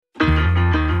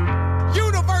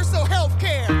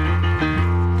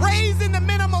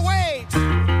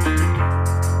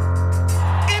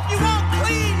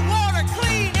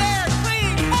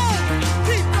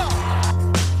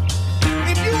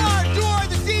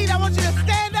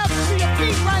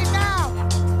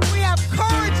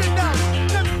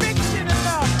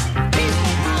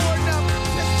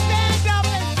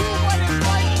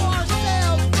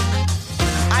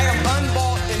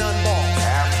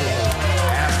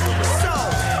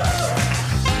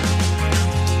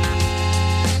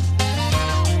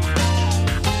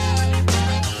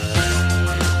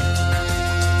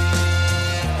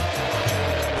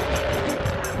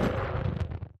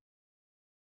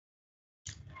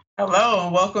Hello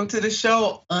and welcome to the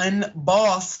show,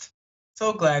 Unbossed.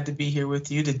 So glad to be here with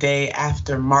you today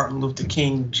after Martin Luther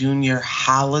King Jr.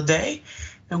 holiday.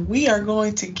 And we are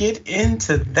going to get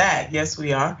into that. Yes,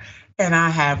 we are. And I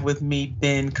have with me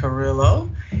Ben Carrillo.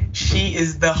 She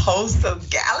is the host of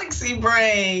Galaxy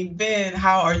Brain. Ben,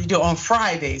 how are you doing on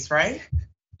Fridays, right?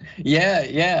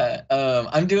 Yeah.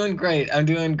 I'm doing great. I'm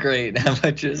doing great. How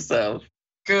about yourself?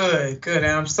 Good, good. And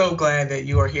I'm so glad that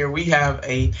you are here. We have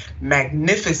a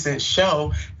magnificent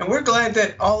show, and we're glad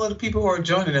that all of the people who are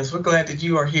joining us, we're glad that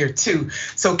you are here too.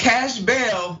 So, cash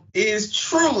bail is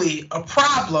truly a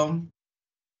problem.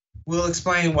 We'll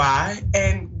explain why.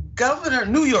 And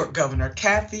New York Governor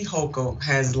Kathy Hochul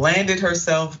has landed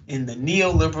herself in the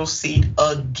neoliberal seat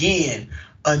again,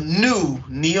 a new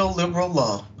neoliberal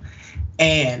law.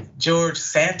 And George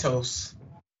Santos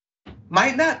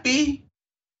might not be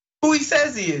who he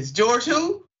says he is. George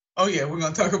who? Oh yeah, we're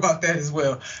gonna talk about that as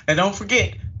well. And don't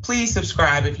forget, please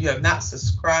subscribe. If you have not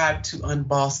subscribed to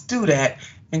Unbossed, do that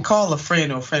and call a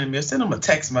friend or a friend of me or send them a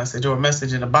text message or a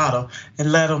message in a bottle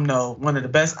and let them know one of the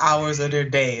best hours of their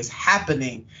day is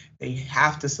happening. They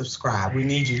have to subscribe. We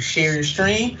need you to share your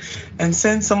stream and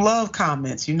send some love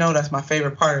comments. You know that's my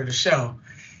favorite part of the show.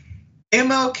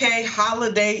 MLK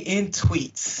holiday in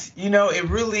tweets. It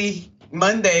really,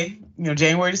 Monday,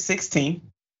 January 16th,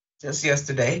 just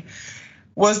yesterday,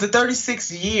 was the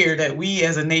 36th year that we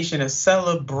as a nation have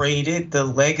celebrated the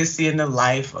legacy and the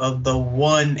life of the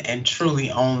one and truly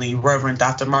only Reverend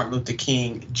Dr. Martin Luther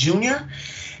King Jr.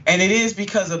 And it is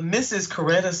because of Mrs.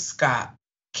 Coretta Scott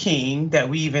King that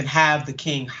we even have the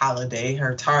King holiday,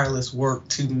 her tireless work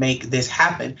to make this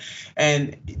happen.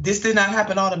 And this did not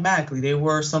happen automatically. There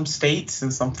were some states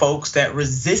and some folks that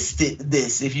resisted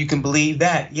this, if you can believe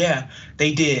that. Yeah,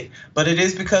 they did. But it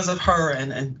is because of her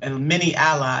and many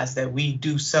allies that we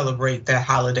do celebrate that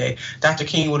holiday. Dr.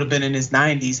 King would have been in his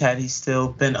 90s had he still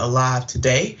been alive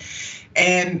today.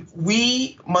 And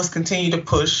we must continue to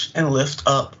push and lift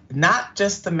up not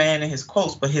just the man and his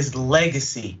quotes, but his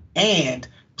legacy. And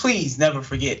please never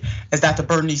forget, as Dr.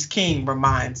 Bernice King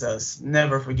reminds us,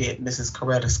 never forget Mrs.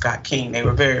 Coretta Scott King. They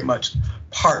were very much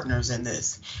partners in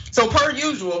this. So per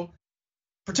usual,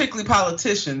 particularly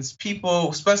politicians, people,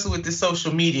 especially with the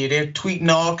social media, they're tweeting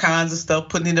all kinds of stuff,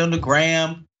 putting it on the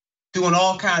gram, doing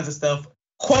all kinds of stuff,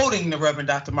 quoting the Reverend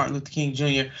Dr. Martin Luther King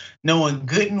Jr., knowing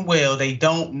good and well they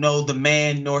don't know the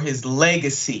man nor his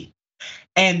legacy.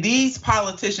 And these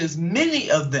politicians,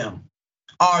 many of them,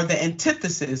 are the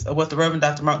antithesis of what the Reverend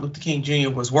Dr. Martin Luther King Jr.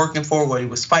 was working for, what he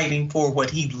was fighting for, what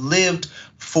he lived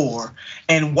for.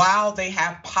 And while they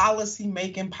have policy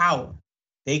making power,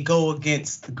 they go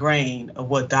against the grain of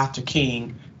what Dr.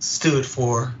 King stood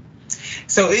for.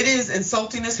 So it is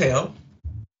insulting as hell.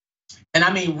 And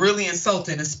I mean really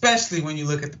insulting, especially when you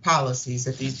look at the policies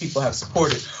that these people have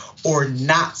supported or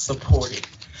not supported.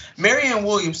 Marianne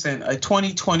Williamson, a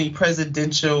 2020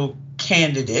 presidential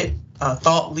candidate, a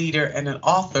thought leader and an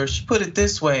author, she put it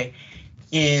this way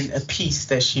in a piece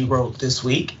that she wrote this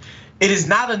week. It is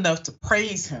not enough to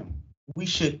praise him. We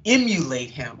should emulate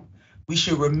him. We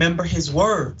should remember his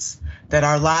words that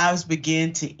our lives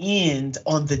begin to end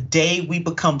on the day we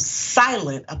become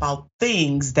silent about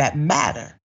things that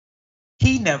matter.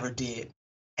 He never did,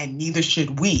 and neither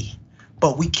should we.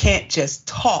 But we can't just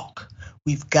talk,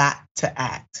 we've got to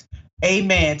act.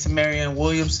 Amen to Marianne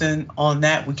Williamson on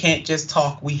that. We can't just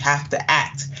talk, we have to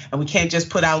act. And we can't just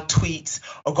put out tweets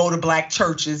or go to black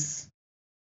churches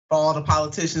for all the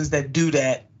politicians that do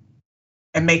that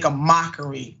and make a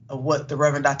mockery of what the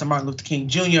Reverend Dr. Martin Luther King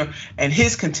Jr. and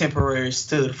his contemporaries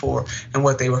stood for and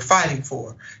what they were fighting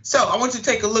for. So I want you to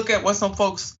take a look at what some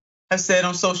folks have said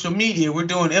on social media. We're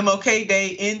doing MLK Day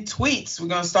in tweets. We're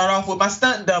gonna start off with my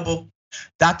stunt double.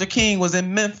 Dr. King was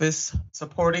in Memphis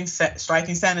supporting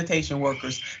striking sanitation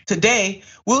workers. Today,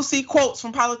 we'll see quotes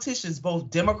from politicians, both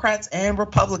Democrats and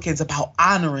Republicans, about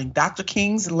honoring Dr.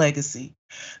 King's legacy.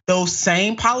 Those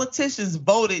same politicians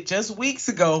voted just weeks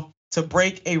ago to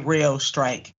break a rail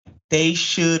strike. They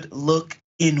should look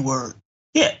inward.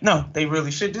 Yeah, no, they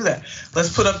really should do that.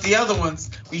 Let's put up the other ones.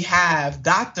 We have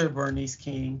Dr. Bernice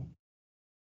King,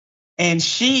 and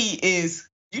she is,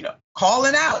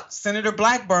 calling out Senator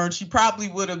Blackburn. She probably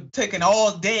would have taken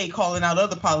all day calling out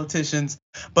other politicians,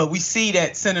 but we see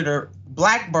that Senator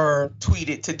Blackburn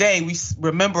tweeted today, we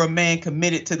remember a man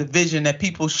committed to the vision that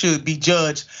people should be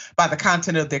judged by the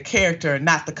content of their character and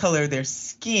not the color of their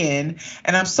skin.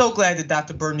 And I'm so glad that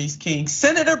Dr. Bernice King,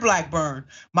 Senator Blackburn,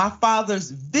 my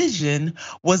father's vision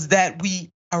was that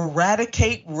we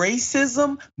eradicate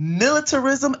racism,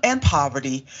 militarism, and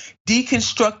poverty,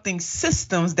 deconstructing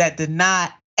systems that deny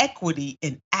equity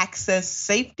in access,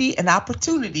 safety, and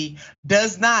opportunity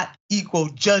does not equal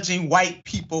judging white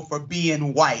people for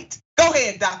being white. Go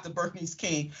ahead, Dr. Bernice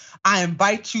King. I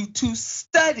invite you to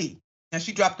study. Now,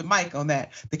 she dropped the mic on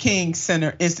that, the King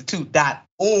Center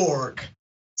Institute.org.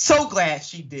 So glad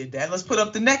she did that. Let's put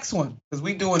up the next one, because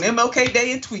we doing MLK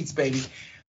Day in tweets, baby.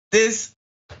 This,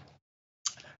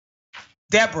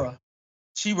 Deborah,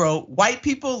 she wrote, white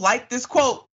people like this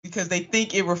quote because they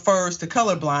think it refers to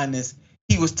colorblindness.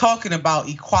 He was talking about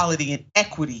equality and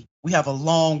equity. We have a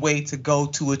long way to go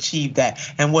to achieve that.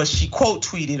 And what she quote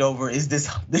tweeted over is this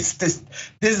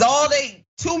is all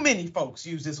too many folks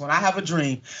use this one. I have a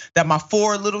dream that my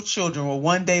 4 little children will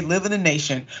one day live in a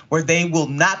nation where they will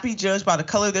not be judged by the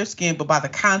color of their skin, but by the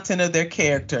content of their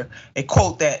character. A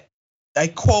quote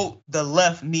the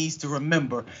left needs to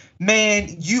remember. Man,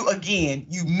 you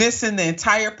missing the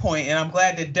entire point, and I'm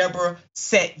glad that Deborah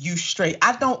set you straight.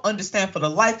 I don't understand for the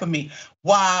life of me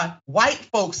why white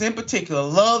folks in particular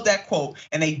love that quote,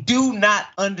 and they do not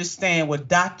understand what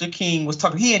Dr. King was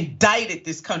talking. He indicted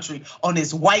this country on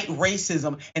his white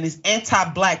racism and his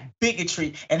anti-black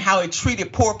bigotry and how it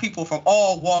treated poor people from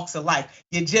all walks of life.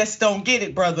 You just don't get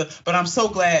it, brother. But I'm so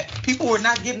glad people were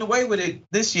not getting away with it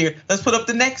this year. Let's put up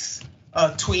the next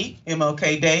tweet,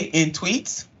 MLK Day in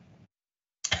tweets.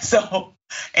 So,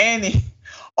 Annie,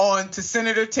 on to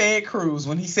Senator Ted Cruz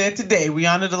when he said today, we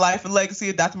honor the life and legacy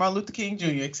of Dr. Martin Luther King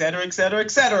Jr., et cetera, et cetera,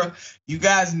 et cetera. You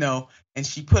guys know. And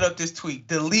she put up this tweet,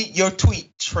 delete your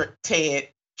tweet, Ted.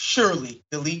 Surely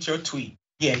delete your tweet.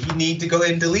 Yeah, you need to go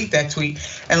ahead and delete that tweet.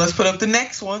 And let's put up the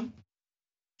next one.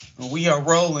 We are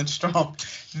rolling strong.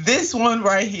 This one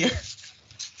right here,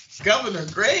 Governor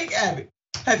Greg Abbott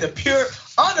had the pure,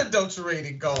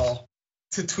 unadulterated gall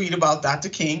to tweet about Dr.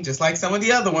 King, just like some of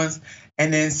the other ones.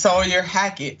 And then Sawyer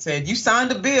Hackett said, you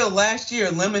signed a bill last year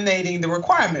eliminating the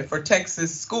requirement for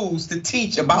Texas schools to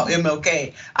teach about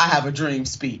MLK. I have a dream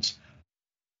speech.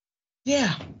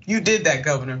 Yeah, you did that,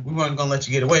 Governor. We weren't gonna let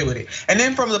you get away with it. And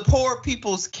then from the Poor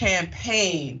People's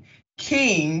Campaign,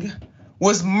 King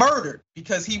was murdered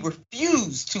because he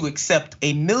refused to accept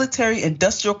a military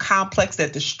industrial complex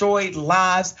that destroyed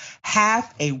lives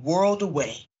half a world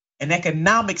away. An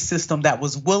economic system that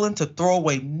was willing to throw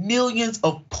away millions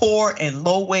of poor and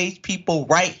low-wage people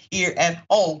right here at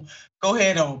home. Go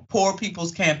ahead on Poor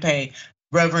People's Campaign,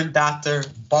 Reverend Dr.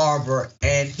 Barber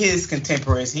and his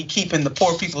contemporaries. He keeping the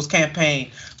Poor People's Campaign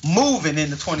moving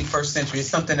in the 21st century. It's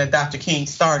something that Dr. King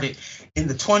started in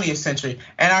the 20th century.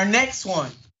 And our next one,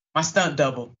 my stunt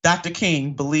double, Dr.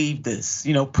 King believed this.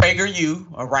 PragerU,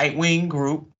 a right-wing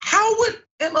group. How would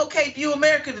MLK view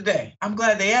America today? I'm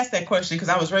glad they asked that question because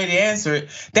I was ready to answer it.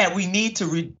 That we need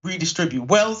to redistribute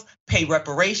wealth, pay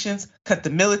reparations, cut the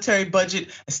military budget,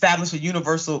 establish a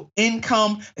universal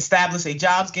income, establish a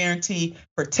jobs guarantee,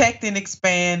 protect and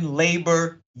expand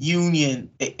labor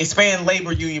union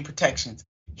protections.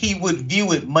 He would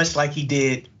view it much like he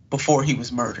did before he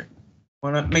was murdered. I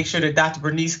want to make sure that Dr.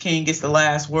 Bernice King gets the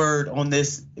last word on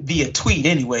this via tweet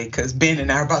anyway, because Ben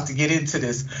and I are about to get into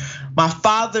this. My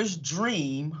father's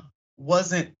dream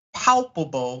wasn't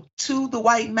palpable to the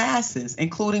white masses,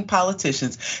 including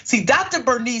politicians. See, Dr.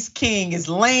 Bernice King is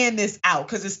laying this out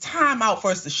because it's time out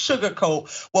for us to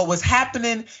sugarcoat what was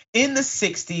happening in the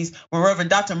 60s when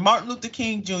Reverend Dr. Martin Luther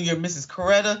King Jr., Mrs.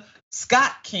 Coretta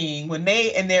Scott King, when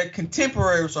they and their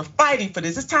contemporaries were fighting for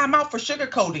this. It's time out for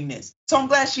sugarcoating this. So I'm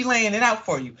glad she's laying it out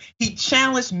for you. He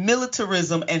challenged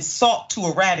militarism and sought to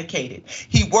eradicate it.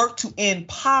 He worked to end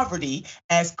poverty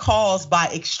as caused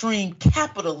by extreme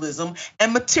capitalism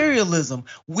and materialism.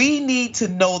 We need to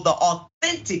know the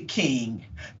authentic king,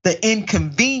 the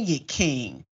inconvenient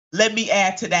king. Let me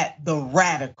add to that, the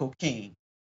radical king.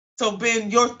 So Ben,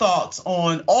 your thoughts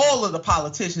on all of the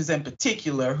politicians in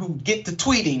particular who get to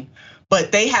tweeting,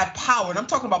 but they have power. And I'm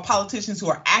talking about politicians who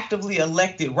are actively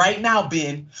elected right now,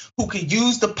 Ben, who can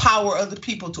use the power of the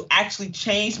people to actually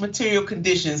change material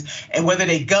conditions. And whether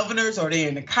they governors or they're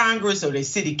in the Congress or they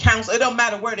city council, it don't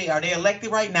matter where they are, they're elected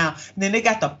right now. And then they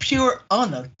got the pure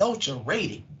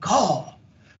unadulterated gall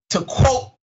to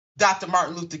quote Dr.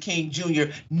 Martin Luther King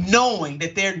Jr., knowing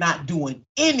that they're not doing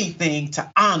anything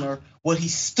to honor what he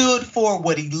stood for,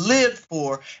 what he lived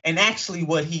for, and actually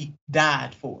what he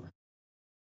died for.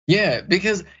 Yeah,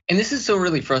 because, and this is so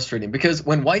really frustrating because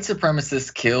when white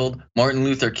supremacists killed Martin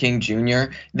Luther King Jr.,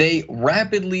 they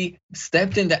rapidly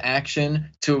stepped into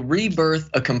action to rebirth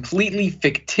a completely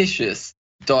fictitious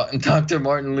Dr.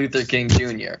 Martin Luther King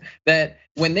Jr. That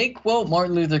when they quote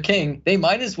Martin Luther King, they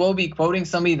might as well be quoting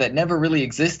somebody that never really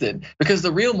existed, because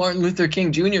the real Martin Luther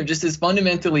King Jr. just is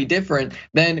fundamentally different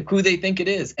than who they think it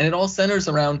is. And it all centers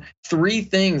around three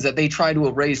things that they try to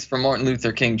erase from Martin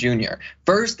Luther King Jr.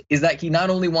 First is that he not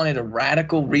only wanted a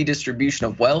radical redistribution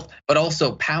of wealth, but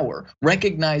also power,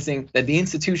 recognizing that the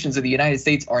institutions of the United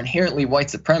States are inherently white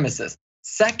supremacist.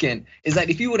 Second is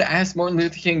that if you would have asked Martin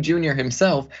Luther King Jr.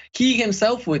 himself, he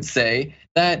himself would say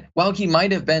that while he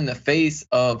might have been the face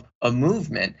of a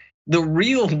movement, the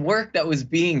real work that was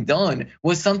being done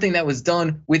was something that was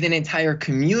done with an entire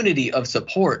community of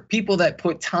support, people that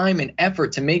put time and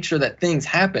effort to make sure that things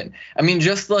happen. I mean,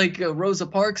 just like Rosa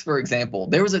Parks, for example,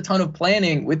 there was a ton of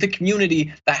planning with the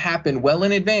community that happened well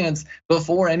in advance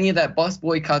before any of that bus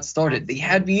boycott started. They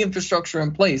had the infrastructure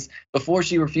in place before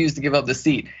she refused to give up the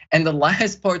seat. And the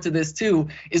last part to this too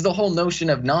is the whole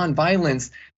notion of nonviolence.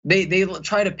 They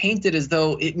try to paint it as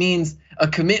though it means a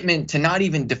commitment to not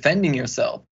even defending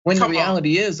yourself. When the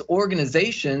reality is,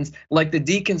 organizations like the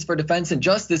Deacons for Defense and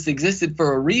Justice existed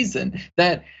for a reason,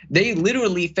 that they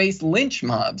literally faced lynch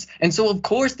mobs. And so of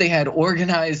course they had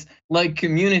organized like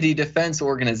community defense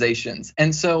organizations.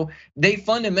 And so they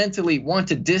fundamentally want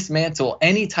to dismantle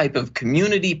any type of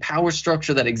community power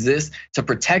structure that exists to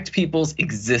protect people's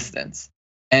existence.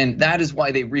 And that is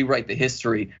why they rewrite the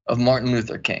history of Martin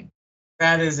Luther King.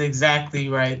 That is exactly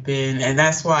right, Ben. And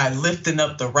that's why lifting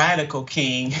up the radical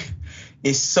king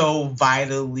is so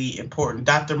vitally important.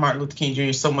 Dr. Martin Luther King Jr.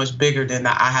 is so much bigger than the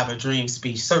I Have a Dream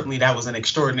speech. Certainly that was an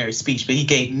extraordinary speech, but he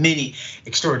gave many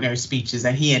extraordinary speeches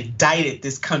and he indicted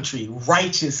this country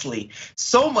righteously.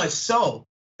 So much so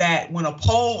that when a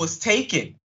poll was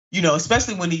taken,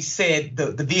 especially when he said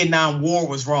the Vietnam War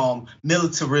was wrong,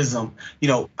 militarism,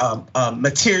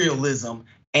 materialism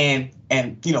and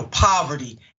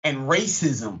poverty and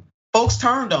racism, folks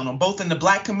turned on him, both in the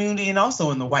Black community and also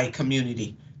in the white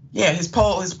community. Yeah, his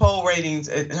poll ratings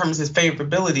in terms of his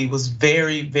favorability was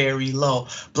very, very low.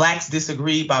 Blacks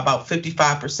disagreed by about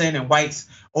 55% and whites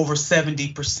over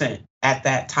 70% at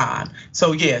that time.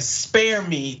 So yeah, spare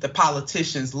me the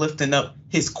politicians lifting up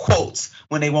his quotes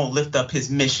when they won't lift up his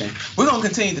mission. We're gonna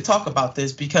continue to talk about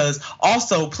this because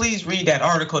also please read that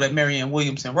article that Marianne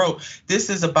Williamson wrote. This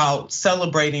is about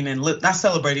celebrating and not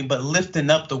celebrating, but lifting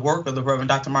up the work of the Reverend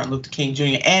Dr. Martin Luther King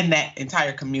Jr. and that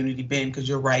entire community, Ben, because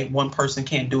you're right, one person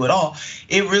can't do it all.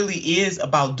 It really is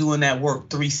about doing that work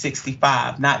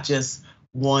 365, not just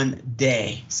one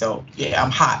day. So yeah,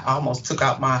 I'm hot. I almost took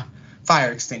out my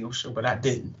fire extinguisher, but I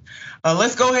didn't.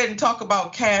 Let's go ahead and talk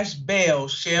about cash bail,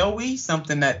 shall we?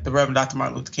 Something that the Reverend Dr.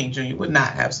 Martin Luther King Jr. would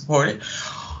not have supported.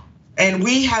 And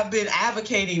we have been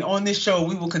advocating on this show,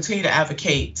 we will continue to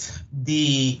advocate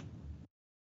the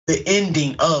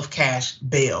ending of cash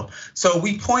bail. So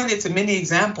we pointed to many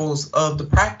examples of the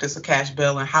practice of cash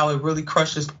bail and how it really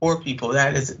crushes poor people.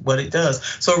 That is what it does.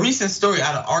 So a recent story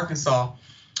out of Arkansas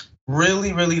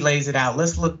really, really lays it out.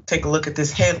 Let's take a look at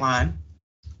this headline.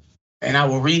 And I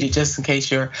will read it just in case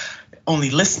you're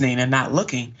only listening and not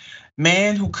looking.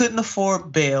 Man who couldn't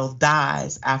afford bail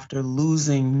dies after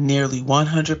losing nearly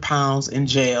 100 pounds in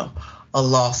jail, a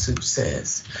lawsuit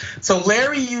says. So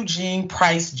Larry Eugene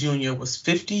Price Jr. was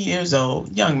 50 years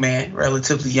old, young man,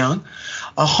 relatively young,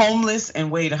 a homeless and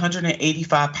weighed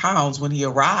 185 pounds when he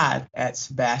arrived at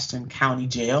Sebastian County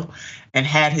Jail and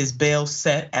had his bail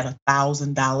set at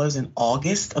 $1,000 in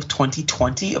August of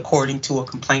 2020, according to a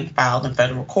complaint filed in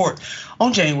federal court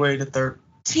on January the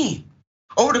 13th.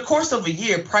 Over the course of a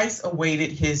year, Price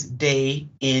awaited his day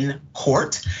in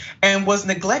court and was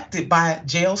neglected by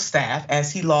jail staff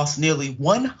as he lost nearly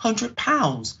 100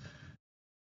 pounds,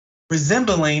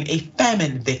 resembling a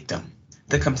famine victim,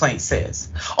 the complaint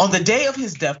says. On the day of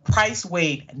his death, Price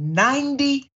weighed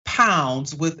 90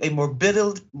 pounds with a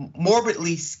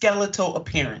morbidly skeletal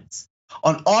appearance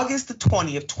on August the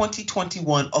 20th,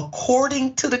 2021,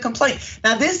 according to the complaint.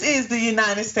 Now, this is the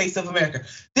United States of America.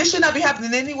 This should not be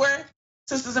happening anywhere,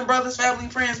 sisters and brothers, family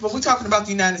and friends, but we're talking about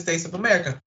the United States of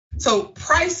America. So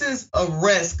Price's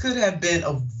arrest could have been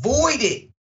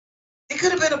avoided. It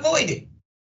could have been avoided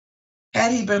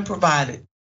had he been provided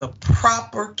the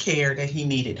proper care that he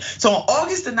needed. So on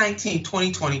August the 19th,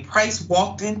 2020, Price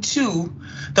walked into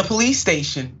the police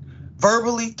station,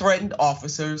 verbally threatened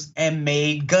officers and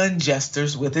made gun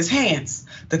gestures with his hands,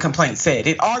 the complaint said.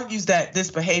 It argues that this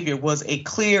behavior was a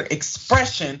clear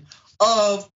expression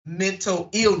of mental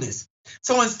illness.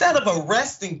 So instead of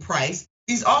arresting Price,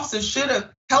 these officers should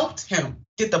have helped him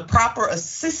get the proper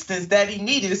assistance that he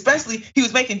needed, especially he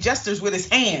was making gestures with his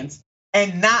hands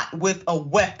and not with a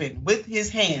weapon, with his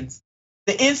hands.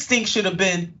 The instinct should have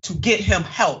been to get him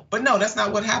help, but no, that's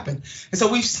not what happened. And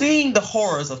so we've seen the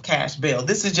horrors of cash bail.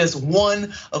 This is just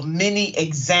one of many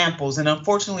examples, and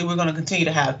unfortunately, we're going to continue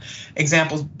to have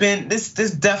examples. Ben, this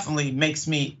definitely makes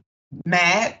me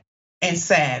mad and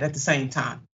sad at the same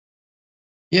time.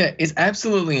 Yeah, it's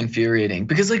absolutely infuriating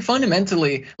because, like,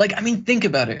 fundamentally, like, I mean, think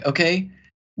about it, okay?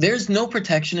 There's no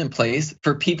protection in place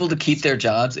for people to keep their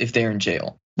jobs if they're in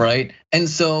jail, right? And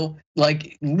so,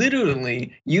 like,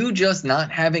 literally, you just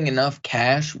not having enough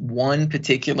cash one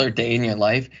particular day in your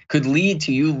life could lead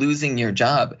to you losing your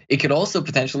job. It could also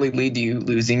potentially lead to you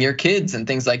losing your kids and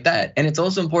things like that. And it's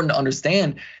also important to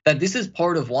understand that this is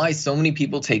part of why so many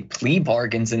people take plea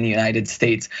bargains in the United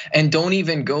States and don't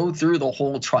even go through the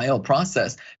whole trial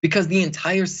process, because the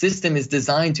entire system is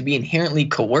designed to be inherently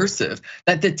coercive.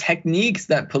 That the techniques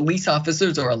that police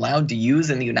officers are allowed to use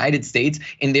in the United States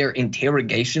in their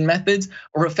interrogation methods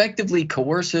are effectively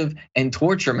coercive and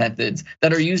torture methods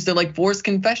that are used to, like, force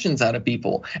confessions out of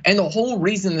people. And the whole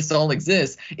reason this all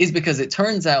exists is because it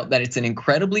turns out that it's an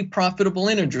incredibly profitable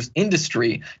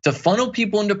industry to funnel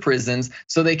people into prisons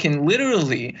so they can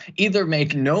literally either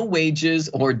make no wages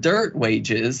or dirt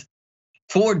wages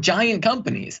for giant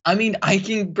companies. I mean, I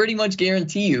can pretty much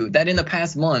guarantee you that in the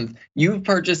past month, you've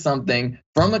purchased something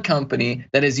from a company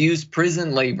that has used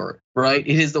prison labor, right?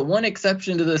 It is the one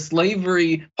exception to the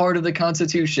slavery part of the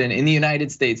Constitution in the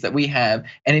United States that we have,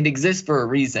 and it exists for a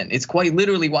reason. It's quite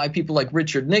literally why people like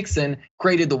Richard Nixon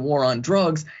created the war on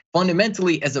drugs,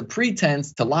 fundamentally as a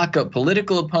pretense to lock up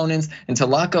political opponents and to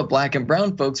lock up black and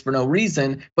brown folks for no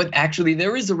reason. But actually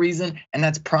there is a reason, and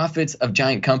that's profits of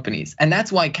giant companies. And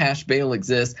that's why cash bail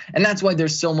exists. And that's why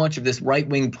there's so much of this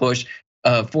right-wing push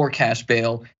for cash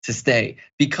bail to stay,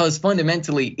 because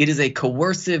fundamentally it is a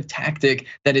coercive tactic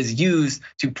that is used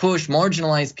to push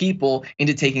marginalized people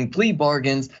into taking plea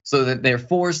bargains so that they're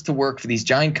forced to work for these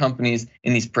giant companies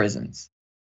in these prisons.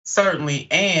 Certainly,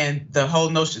 and the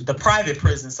whole notion, the private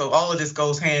prison. So all of this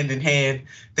goes hand in hand.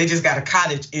 They just got a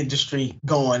cottage industry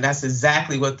going. That's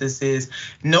exactly what this is.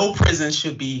 No prison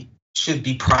should be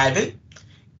private,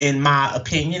 in my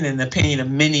opinion, and the opinion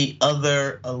of many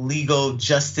other legal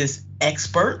justice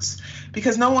experts,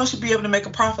 because no one should be able to make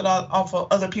a profit off of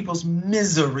other people's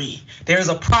misery. There's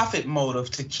a profit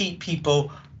motive to keep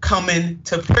people coming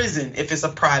to prison if it's a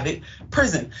private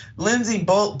prison. Lindsey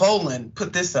Boland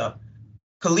put this up.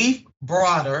 Khalif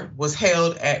Browder was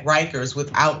held at Rikers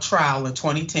without trial in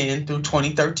 2010 through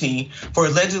 2013 for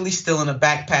allegedly stealing a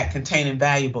backpack containing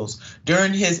valuables.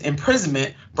 During his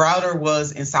imprisonment, Browder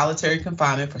was in solitary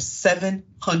confinement for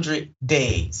 700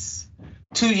 days.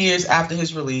 2 years after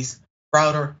his release,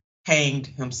 Browder hanged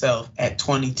himself at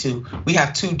 22. We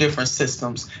have two different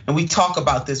systems, and we talk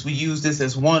about this. We use this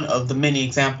as one of the many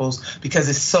examples because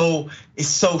it's so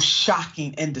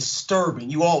shocking and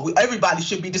disturbing. Everybody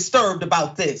should be disturbed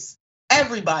about this.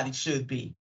 Everybody should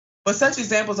be. But such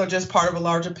examples are just part of a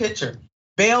larger picture.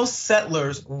 Bail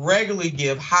settlers regularly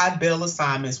give high bail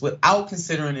assignments without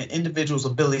considering an individual's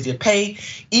ability to pay,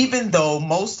 even though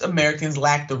most Americans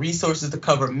lack the resources to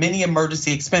cover many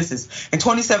emergency expenses. In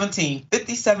 2017,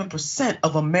 57%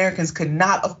 of Americans could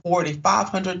not afford a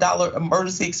 $500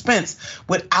 emergency expense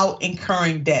without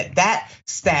incurring debt. That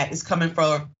stat is coming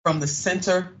from the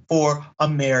Center for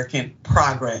American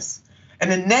Progress.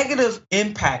 And the negative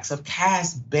impacts of cash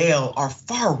bail are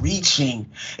far-reaching.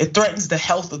 It threatens the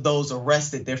health of those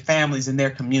arrested, their families, and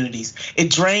their communities. It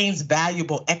drains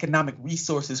valuable economic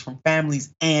resources from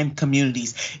families and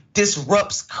communities.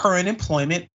 Disrupts current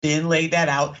employment, Ben laid that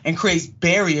out, and creates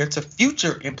barrier to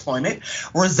future employment,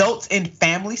 results in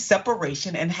family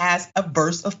separation and has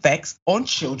adverse effects on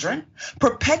children,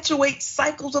 perpetuates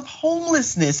cycles of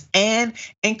homelessness and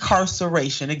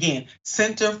incarceration. Again,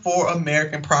 Center for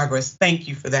American Progress, thank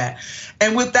you for that.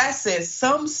 And with that said,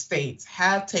 some states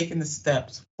have taken the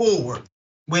steps forward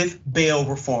with bail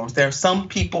reforms. There are some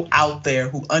people out there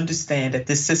who understand that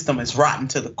this system is rotten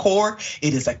to the core.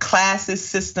 It is a classist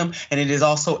system, and it is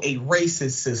also a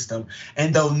racist system.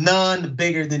 And though none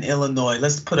bigger than Illinois,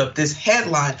 let's put up this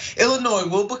headline. Illinois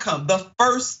will become the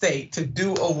first state to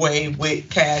do away with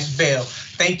cash bail.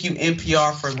 Thank you,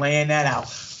 NPR, for laying that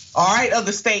out. All right,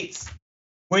 other states,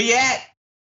 where you at?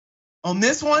 On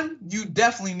this one, you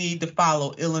definitely need to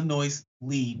follow Illinois'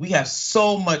 lead. We have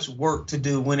so much work to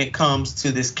do when it comes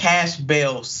to this cash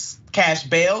bail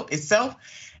itself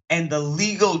and the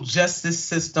legal justice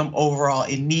system overall.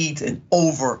 It needs an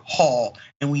overhaul,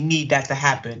 and we need that to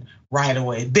happen right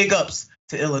away. Big ups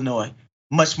to Illinois.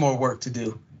 Much more work to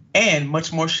do and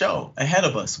much more show ahead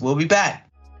of us. We'll be back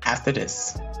after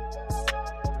this.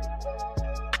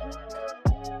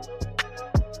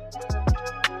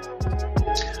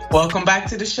 Welcome back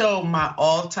to the show, my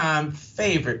all-time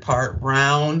favorite part,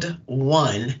 round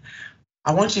one.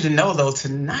 I want you to know though,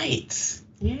 tonight,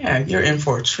 yeah, you're in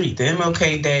for a treat. The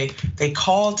MLK Day, they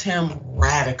called him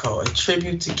Radical, a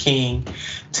tribute to King.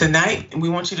 Tonight, we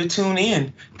want you to tune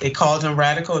in. They called him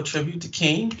Radical, a tribute to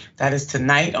King. That is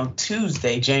tonight on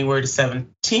Tuesday, January the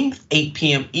 17th, 8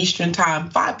 p.m. Eastern time,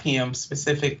 5 p.m.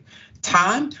 Pacific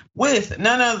time, with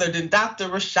none other than Dr.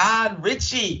 Rashad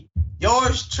Ritchie,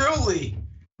 yours truly,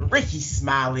 Ricky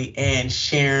Smiley, and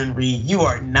Sharon Reed. You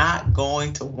are not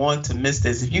going to want to miss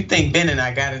this. If you think Ben and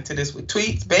I got into this with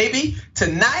tweets, baby,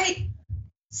 tonight,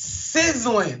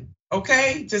 sizzling,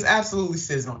 okay? Just absolutely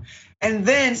sizzling. And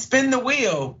then spin the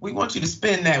wheel. We want you to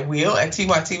spin that wheel. At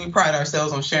TYT, we pride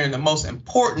ourselves on sharing the most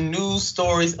important news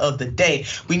stories of the day.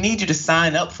 We need you to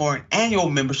sign up for an annual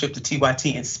membership to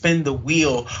TYT and spin the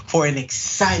wheel for an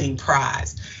exciting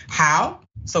prize. How?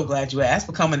 So glad you asked.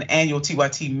 Become an annual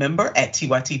TYT member at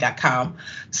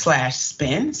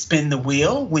tyt.com/spin. Spin the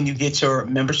wheel when you get your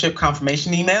membership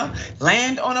confirmation email.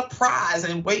 Land on a prize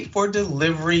and wait for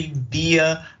delivery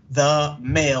via the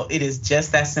mail. It is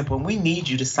just that simple. And we need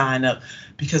you to sign up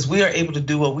because we are able to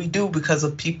do what we do because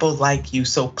of people like you.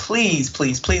 So please,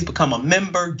 please, please become a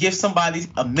member. Give somebody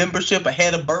a membership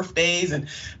ahead of birthdays, and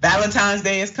Valentine's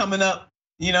Day is coming up.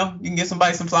 You know, you can give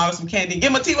somebody some flowers, some candy,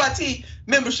 give them a TYT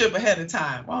membership ahead of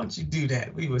time. Why don't you do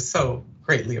that? We would so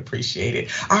greatly appreciate it.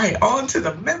 All right, on to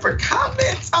the member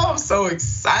comments. Oh, I'm so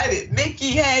excited. Mickey,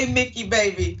 hey, Mickey,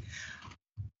 baby.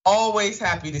 Always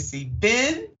happy to see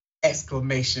Ben,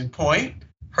 exclamation point.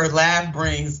 Her laugh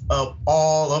brings up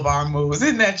all of our moods.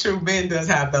 Isn't that true? Ben does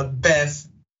have the best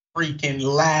freaking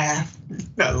laugh.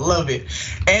 I love it.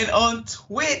 And on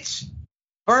Twitch,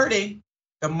 Birdie,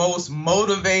 the most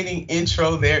motivating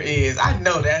intro there is. I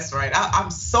know that's right.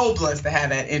 I'm so blessed to have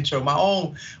that intro, my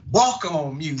own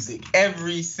walk-on music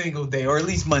every single day, or at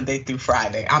least Monday through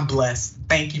Friday. I'm blessed.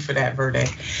 Thank you for that, Verde.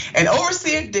 And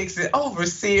Overseer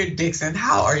Dixon,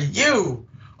 how are you?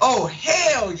 Oh,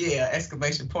 hell yeah,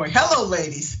 exclamation point. Hello,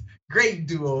 ladies. Great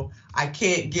duo. I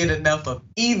can't get enough of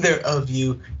either of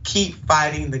you. Keep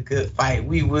fighting the good fight.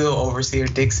 We will, Overseer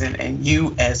Dixon, and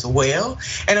you as well.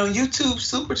 And on YouTube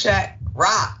Super Chat,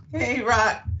 Rock. Hey,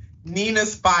 Rock.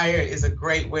 Nina's Fire is a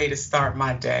great way to start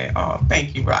my day. Oh,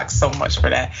 thank you, Rock, so much for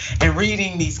that. And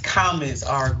reading these comments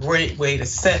are a great way to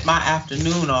set my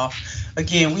afternoon off.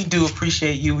 Again, we do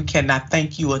appreciate you. We cannot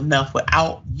thank you enough.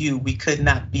 Without you, we could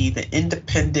not be the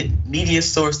independent media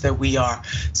source that we are.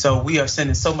 So we are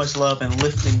sending so much love and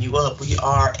lifting you up. We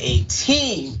are a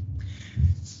team.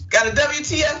 Got a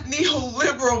WTF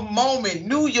neoliberal moment.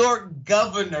 New York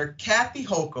Governor Kathy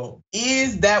Hochul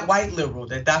is that white liberal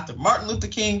that Dr. Martin Luther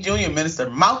King Jr., Minister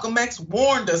Malcolm X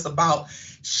warned us about.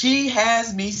 She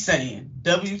has me saying,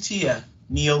 WTF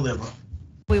neoliberal.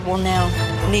 We will now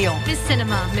kneel. Miss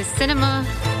Cinema,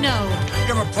 no.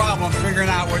 You have a problem figuring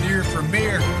out whether you're for me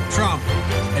or Trump,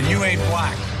 and you ain't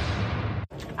black.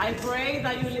 I pray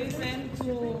that you listen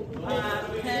to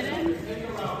parents,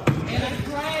 and I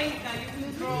pray that you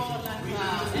control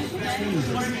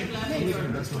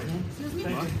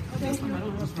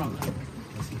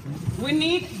We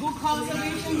need good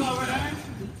conservation, Governor.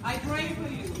 I pray for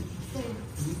you.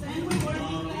 Send me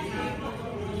working.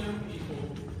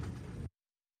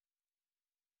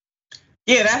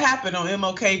 Yeah, that happened on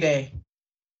MLK Day,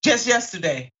 just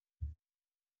yesterday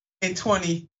in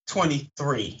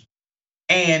 2023.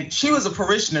 And she is a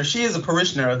parishioner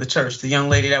of the church, the young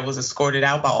lady that was escorted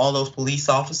out by all those police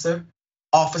officers,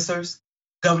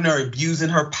 governor abusing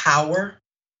her power,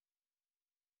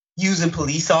 using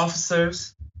police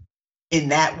officers in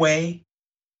that way,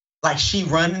 like she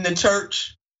running the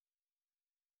church.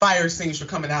 Fire extinguisher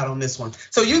coming out on this one.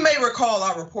 So you may recall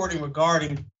our reporting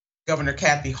regarding Governor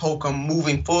Kathy Hochul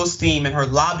moving full steam in her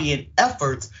lobbying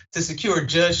efforts to secure a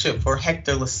judgeship for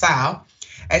Hector LaSalle.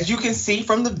 As you can see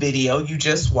from the video you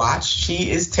just watched,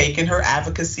 she is taking her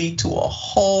advocacy to a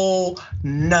whole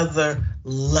nother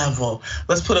level.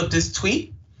 Let's put up this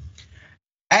tweet.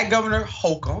 At Governor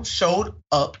Hochul showed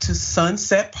up to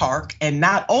Sunset Park and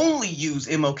not only used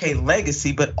MLK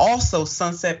legacy, but also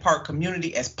Sunset Park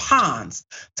community as pawns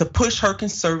to push her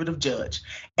conservative judge.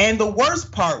 And the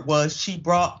worst part was she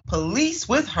brought police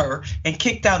with her and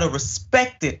kicked out a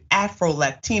respected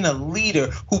Afro-Latina leader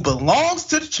who belongs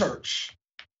to the church.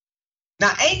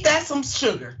 Now, ain't that some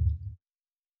sugar?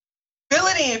 Fill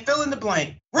it in, fill in the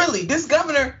blank. Really, this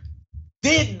governor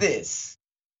did this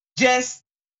just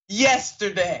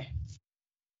yesterday,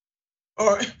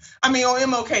 or I mean on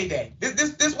MLK Day.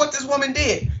 This is what this woman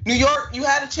did. New York, you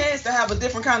had a chance to have a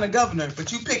different kind of governor,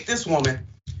 but you picked this woman.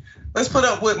 Let's put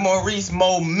up with Maurice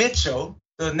Mo Mitchell,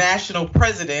 the national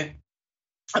president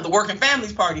the Working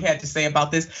Families Party had to say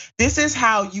about this. This is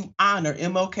how you honor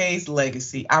MLK's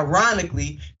legacy.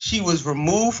 Ironically, she was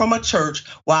removed from a church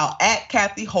while at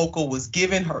Kathy Hochul was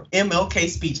giving her MLK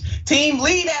speech. Team,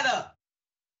 lead that up.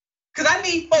 Because I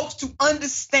need folks to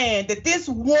understand that this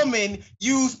woman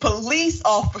used police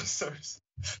officers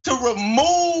to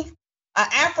remove an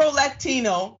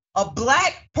Afro-Latino, a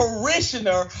black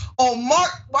parishioner on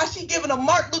while she giving a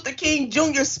Martin Luther King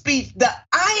Jr. speech. The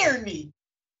irony.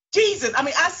 Jesus, I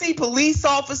mean, I see police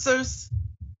officers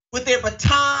with their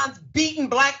batons beating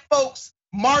black folks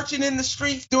marching in the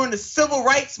streets during the civil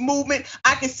rights movement.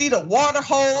 I can see the water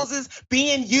hoses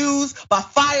being used by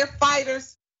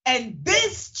firefighters. And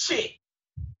this chick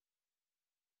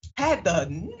had the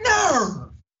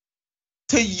nerve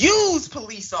to use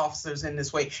police officers in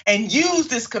this way and use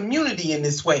this community in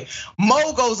this way.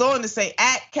 Mo goes on to say,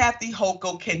 at Kathy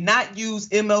Hochul cannot use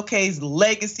MLK's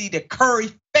legacy to curry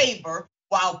favor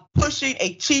while pushing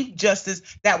a chief justice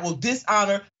that will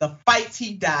dishonor the fights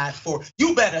he died for.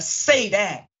 You better say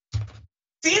that.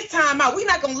 See, it's time out. We're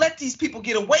not gonna let these people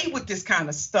get away with this kind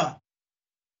of stuff.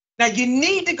 Now you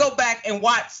need to go back and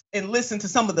watch and listen to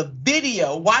some of the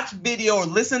video, watch video or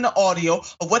listen to audio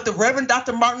of what the Reverend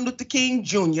Dr. Martin Luther King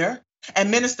Jr. and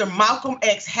Minister Malcolm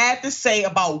X had to say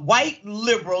about white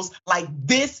liberals like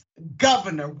this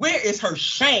governor. Where is her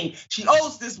shame? She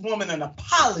owes this woman an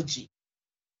apology.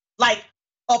 Like,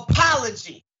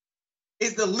 apology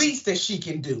is the least that she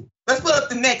can do. Let's put up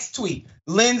the next tweet.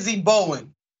 Lindsey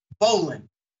Bowen,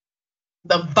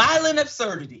 the violent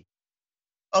absurdity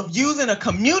of using a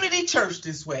community church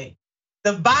this way,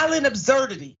 the violent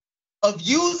absurdity of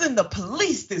using the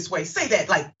police this way. Say that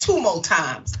like 2 more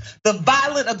times. The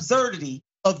violent absurdity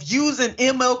of using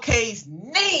MLK's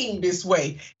name this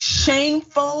way.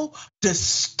 Shameful,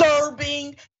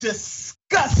 disturbing,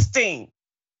 disgusting.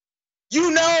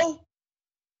 You know,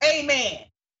 amen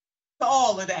to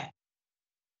all of that.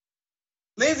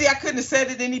 Lindsay, I couldn't have said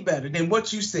it any better than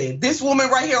what you said. This woman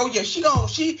right here, oh yeah, she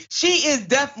is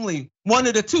definitely one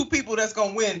of the 2 people that's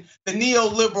gonna win the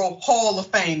Neoliberal Hall of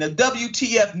Fame, the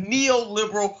WTF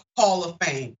Neoliberal Hall of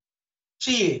Fame.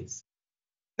 She is.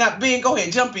 Now, Ben, go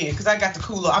ahead, jump in, because I got the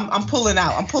cooler. I'm pulling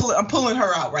out. I'm pulling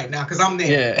her out right now, because I'm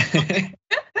there. Yeah.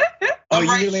 Oh,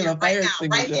 you're really a fire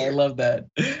extinguisher. I love that.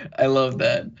 I love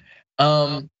that.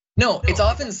 No, it's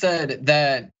often said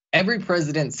that every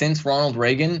president since Ronald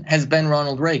Reagan has been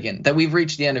Ronald Reagan, that we've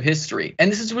reached the end of history. And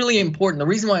this is really important. The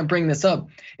reason why I'm bringing this up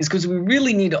is because we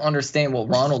really need to understand what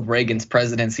Ronald Reagan's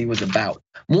presidency was about.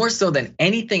 More so than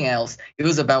anything else, it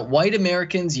was about white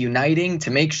Americans uniting to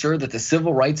make sure that the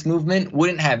civil rights movement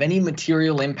wouldn't have any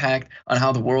material impact on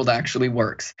how the world actually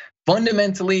works.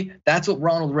 Fundamentally, that's what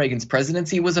Ronald Reagan's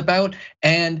presidency was about.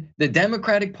 And the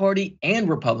Democratic Party and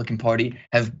Republican Party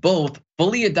have both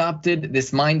fully adopted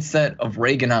this mindset of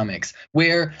Reaganomics,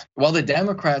 where while the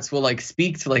Democrats will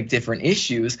speak to different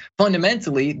issues,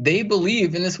 fundamentally, they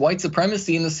believe in this white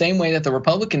supremacy in the same way that the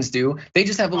Republicans do. They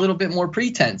just have a little bit more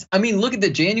pretense. I mean, look at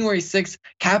the January 6th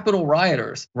Capitol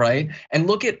rioters, right? And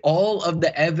look at all of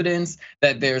the evidence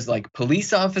that there's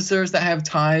police officers that have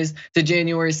ties to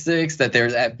January 6th, that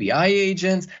there's FBI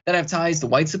agents that have ties to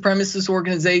white supremacist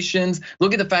organizations.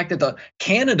 Look at the fact that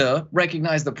Canada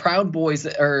recognized the Proud Boys,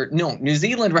 New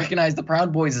Zealand recognized the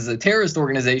Proud Boys as a terrorist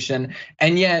organization,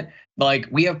 and yet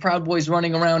we have Proud Boys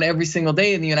running around every single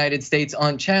day in the United States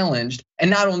unchallenged. And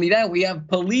not only that, we have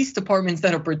police departments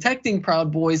that are protecting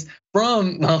Proud Boys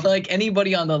from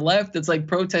anybody on the left that's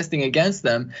protesting against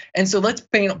them. And so let's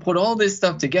put all this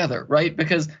stuff together, right?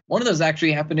 Because one of those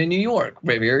actually happened in New York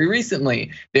very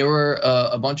recently. There were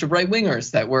a bunch of right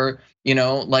wingers that were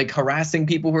harassing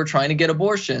people who are trying to get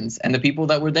abortions, and the people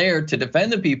that were there to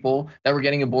defend the people that were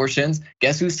getting abortions,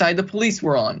 guess whose side the police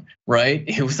were on, right?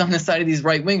 It was on the side of these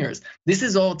right wingers. This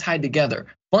is all tied together.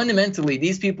 Fundamentally,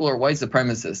 these people are white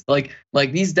supremacists.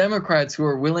 Like these Democrats who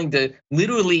are willing to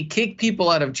literally kick people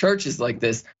out of churches like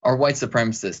this are white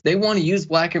supremacists. They want to use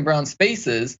black and brown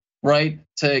spaces, right,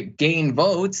 to gain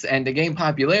votes and to gain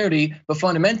popularity. But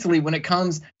fundamentally, when it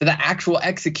comes to the actual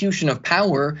execution of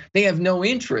power, they have no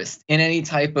interest in any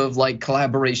type of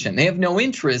collaboration. They have no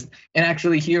interest in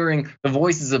actually hearing the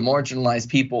voices of marginalized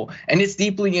people. And it's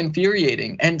deeply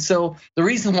infuriating. And so the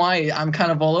reason why I'm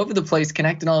kind of all over the place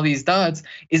connecting all these dots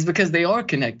is because they are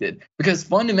connected. Because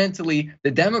fundamentally,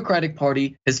 the Democratic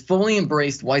Party has fully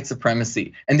embraced white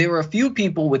supremacy. And there are a few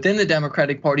people within the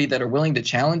Democratic Party that are willing to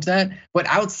challenge that. But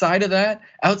outside of that,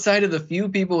 outside of the few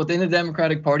people within the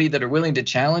Democratic Party that are willing to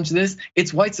challenge this,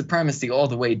 it's white supremacy all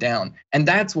the way down. And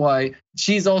that's why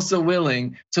she's also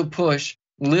willing to push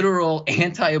literal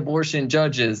anti-abortion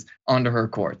judges onto her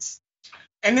courts.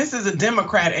 And this is a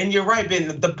Democrat, and you're right,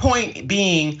 Ben. The point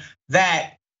being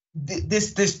that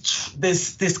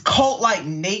this cult-like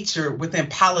nature within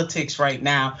politics right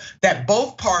now, that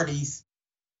both parties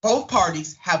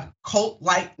have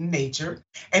cult-like nature,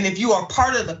 and if you are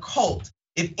part of the cult,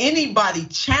 if anybody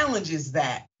challenges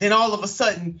that, then all of a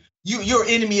sudden you're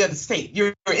enemy of the state.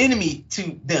 You're enemy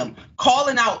to them.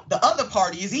 Calling out the other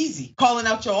party is easy. Calling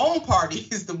out your own party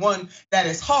is the one that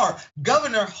is hard.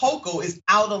 Governor Hochul is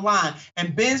out of line.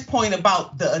 And Ben's point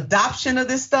about the adoption of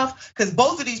this stuff, because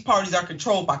both of these parties are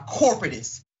controlled by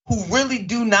corporatists who really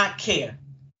do not care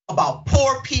about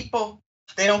poor people.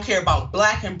 They don't care about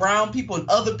black and brown people and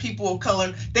other people of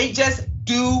color. They just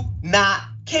do not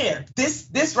care.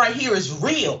 This right here is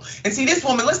real. And see, this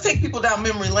woman, let's take people down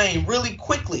memory lane really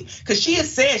quickly, because she has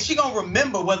said she gonna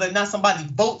remember whether or not somebody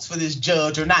votes for this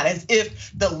judge or not, as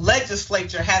if the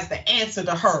legislature has the answer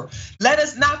to her. Let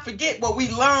us not forget what we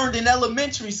learned in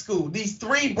elementary school. These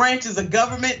three branches of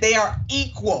government, they are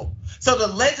equal. So the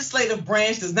legislative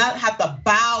branch does not have to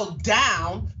bow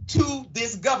down to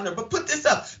this governor. But put this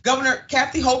up, Governor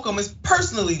Kathy Hochul is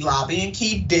personally lobbying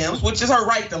key Dems, which is her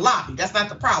right to lobby, that's not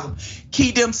the problem.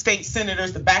 Key Dem state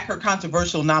senators to back her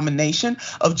controversial nomination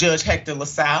of Judge Hector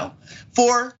LaSalle.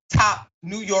 4 top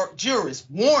New York jurists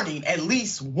warning at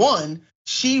least one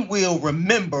she will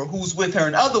remember who's with her.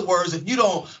 In other words, if you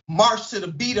don't march to the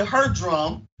beat of her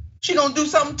drum, she gonna do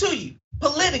something to you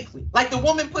politically, like the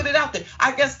woman put it out there.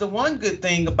 I guess the one good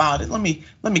thing about it, let me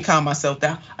calm myself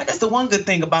down. I guess the one good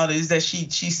thing about it is that she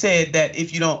said that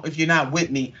if you're not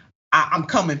with me, I'm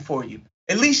coming for you.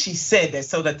 At least she said that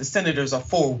so that the senators are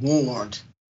forewarned.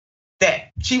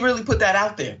 That she really put that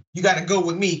out there. You got to go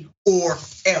with me or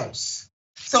else.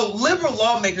 So liberal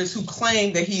lawmakers who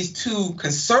claim that he's too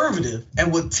conservative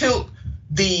and would tilt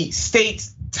the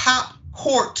state's top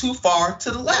court too far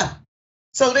to the left.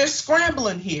 So they're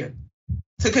scrambling here,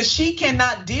 because she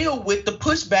cannot deal with the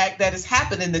pushback that is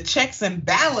happening, the checks and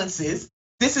balances.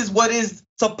 This is what is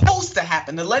supposed to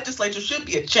happen. The legislature should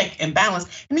be a check and balance.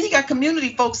 And then you got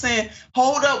community folks saying,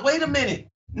 hold up, wait a minute,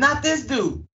 not this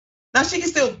dude. Now she can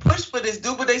still push for this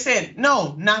dude, but they said,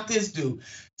 no, not this dude.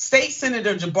 State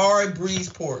Senator Jabari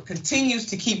Breezeport continues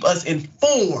to keep us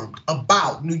informed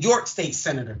about, New York State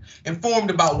Senator,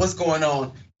 informed about what's going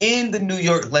on in the New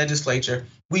York legislature.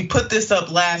 We put this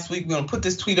up last week. We're gonna put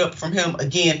this tweet up from him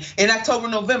again. In October,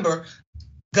 November,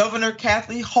 Governor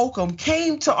Kathy Hochul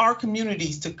came to our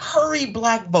communities to curry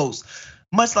black votes,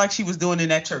 much like she was doing in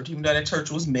that church, even though that church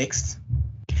was mixed.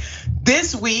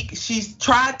 This week, she's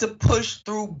tried to push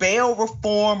through bail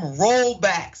reform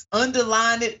rollbacks,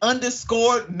 underline it,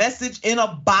 underscored, message in a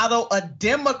bottle of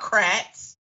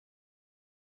Democrats,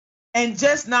 and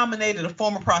just nominated a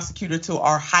former prosecutor to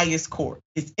our highest court.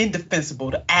 It's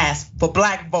indefensible to ask for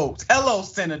black votes. Hello,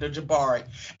 Senator Jabari,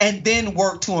 and then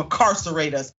work to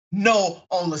incarcerate us. No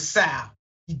on LaSalle.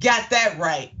 You got that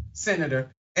right,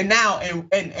 Senator. And now,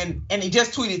 and he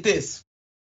just tweeted this.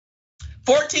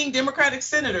 14 Democratic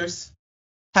senators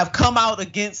have come out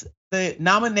against the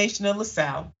nomination of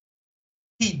LaSalle.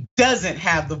 He doesn't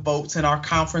have the votes in our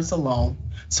conference alone.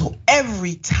 So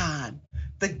every time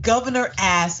the governor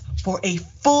asks for a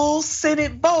full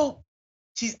Senate vote,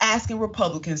 she's asking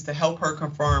Republicans to help her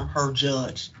confirm her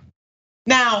judge.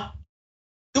 Now,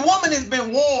 the woman has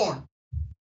been warned.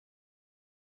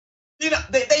 You know,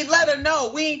 they let her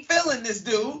know we ain't feeling this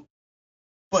dude,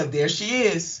 but there she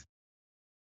is.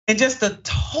 And just the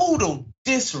total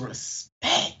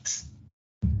disrespect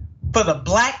for the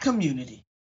black community,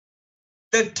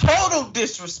 the total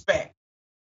disrespect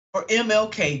for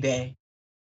MLK Day.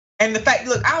 And the fact,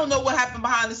 look, I don't know what happened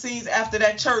behind the scenes after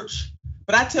that church,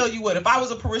 but I tell you what, if I was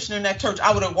a parishioner in that church,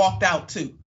 I would have walked out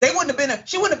too. She wouldn't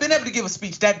have been able to give a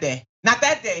speech that day, not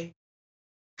that day,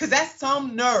 because that's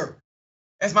some nerve.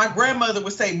 As my grandmother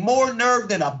would say, more nerve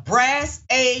than a brass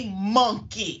A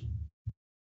monkey.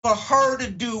 For her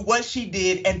to do what she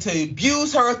did and to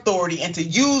abuse her authority and to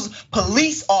use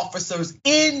police officers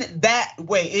in that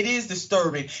way. It is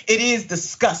disturbing. It is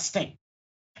disgusting.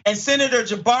 And Senator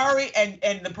Jabari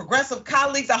and the progressive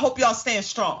colleagues, I hope y'all stand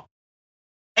strong.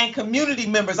 And community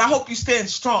members, I hope you stand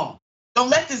strong. Don't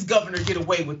let this governor get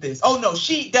away with this. Oh no,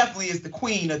 she definitely is the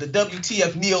queen of the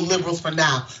WTF neoliberals for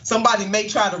now. Somebody may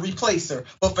try to replace her,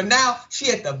 but for now, she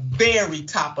at the very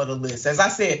top of the list. As I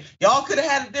said, y'all could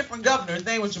have had a different governor. His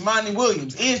name was Jumaane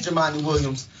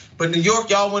Williams, but New York,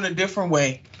 y'all went a different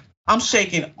way. I'm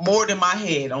shaking more than my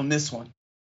head on this one.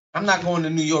 I'm not going to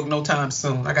New York no time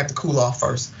soon. I got to cool off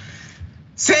first.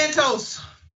 Santos,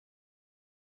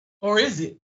 or is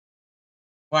it?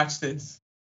 Watch this.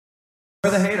 For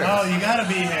the haters. Oh, you gotta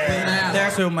be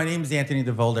here. So my name is Anthony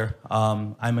DeVolder.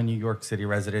 I'm a New York City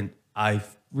resident. I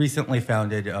recently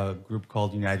founded a group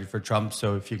called United for Trump.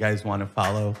 So if you guys want to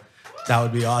follow, that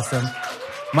would be awesome.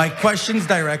 My question's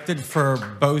directed for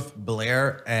both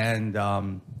Blair and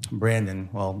Brandon.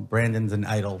 Well, Brandon's an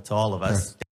idol to all of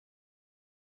us.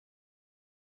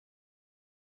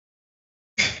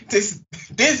 This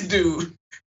dude,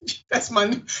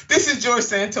 this is George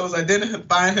Santos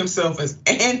identifying himself as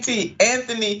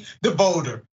Anthony the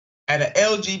Boulder at an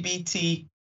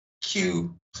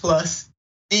LGBTQ plus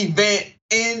event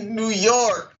in New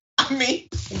York. I mean,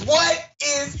 what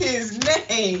is his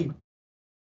name?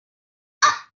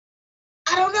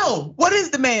 I don't know. What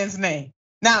is the man's name?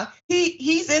 Now,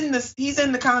 he's in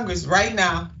the Congress right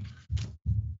now.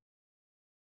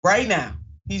 Right now.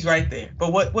 He's right there.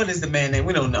 But what is the man's name?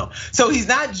 We don't know. So he's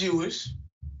not Jewish.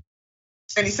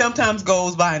 And he sometimes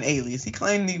goes by an alias. He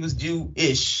claimed he was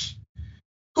Jewish.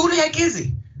 Who the heck is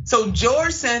he? So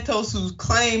George Santos, who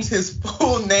claims his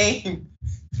full name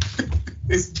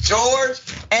is George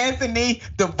Anthony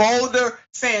the Boulder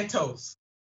Santos.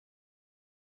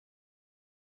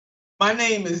 My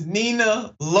name is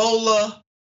Nina Lola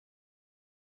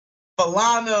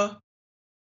Falana.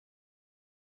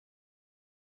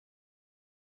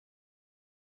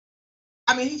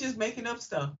 I mean, he's just making up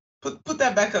stuff. Put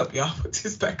that back up, y'all. Put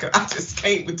this back up. I just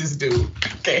can't with this dude.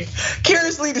 Okay.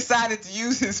 Curiously decided to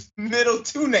use his middle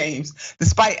two names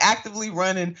despite actively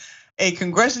running a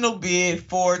congressional bid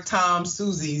for Tom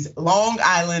Susie's Long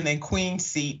Island and Queens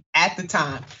seat at the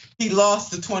time. He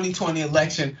lost the 2020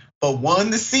 election, but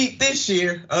won the seat this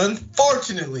year,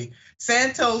 unfortunately.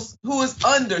 Santos, who is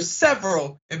under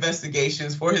several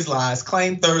investigations for his lies,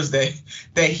 claimed Thursday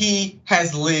that he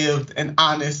has lived an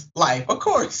honest life. Of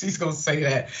course, he's gonna say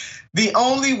that. The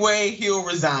only way he'll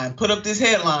resign, put up this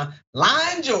headline,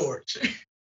 Lying George.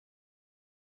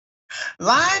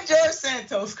 Lying George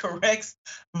Santos corrects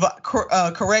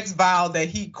vow that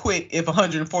he quit if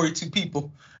 142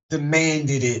 people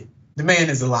demanded it. The man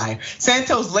is a liar.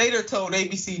 Santos later told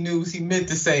ABC News he meant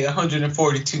to say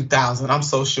 142,000. I'm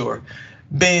so sure.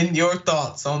 Ben, your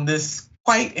thoughts on this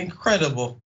quite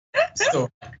incredible story?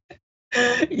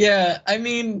 Yeah, I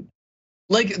mean,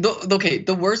 like,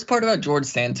 the worst part about George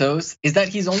Santos is that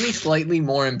he's only slightly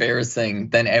more embarrassing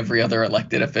than every other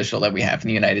elected official that we have in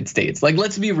the United States. Like,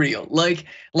 let's be real. Like,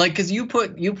 cause you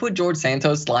put George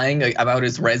Santos lying about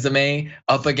his resume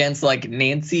up against like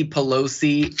Nancy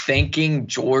Pelosi thanking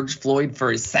George Floyd for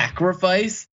his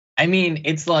sacrifice. I mean,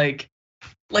 it's like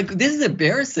this is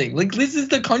embarrassing. Like, this is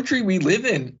the country we live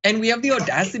in, and we have the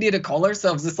audacity to call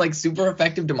ourselves this like super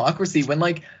effective democracy when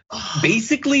like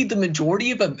basically the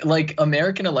majority of like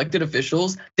American elected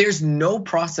officials, there's no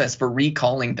process for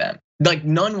recalling them. Like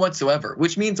none whatsoever,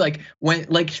 which means like when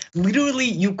like literally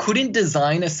you couldn't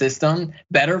design a system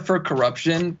better for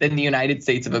corruption than the United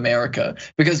States of America.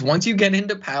 Because once you get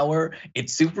into power,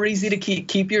 it's super easy to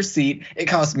keep your seat. It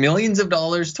costs millions of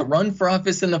dollars to run for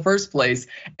office in the first place.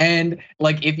 And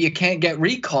like if you can't get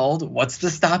recalled, what's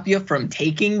to stop you from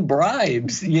taking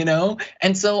bribes, you know?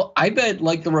 And so I bet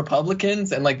like the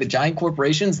Republicans and like the giant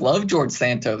corporations love George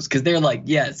Santos because they're like,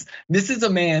 yes, this is a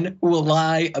man who will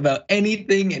lie about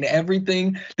anything and everything.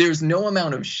 There's no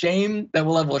amount of shame that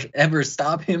will ever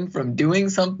stop him from doing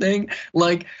something.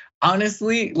 Like,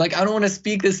 honestly, like I don't want to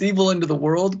speak this evil into the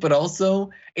world, but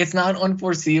also it's not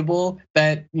unforeseeable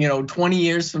that, 20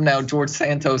 years from now, George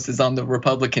Santos is on the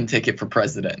Republican ticket for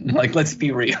president. Like, let's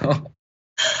be real.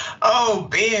 Oh,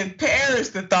 Ben, perish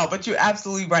the thought, but you're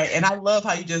absolutely right. And I love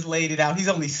how you just laid it out. He's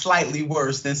only slightly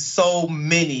worse than so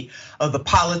many of the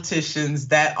politicians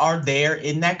that are there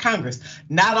in that Congress.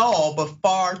 Not all, but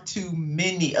far too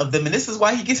many of them. And this is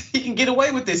why he can get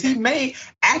away with this. He may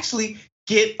actually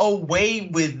get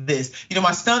away with this.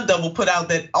 My stunt double put out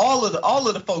that all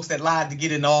of the folks that lied to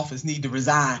get in office need to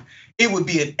resign. It would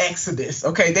be an exodus,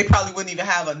 okay? They probably wouldn't even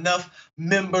have enough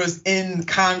members in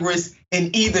Congress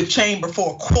in either chamber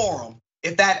for a quorum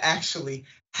if that actually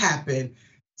happened.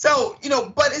 So,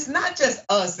 but it's not just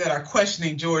us that are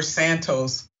questioning George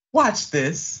Santos. Watch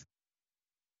this.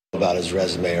 About his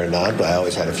resume or not, but I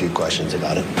always had a few questions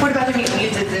about it. What about when you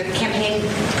did the campaign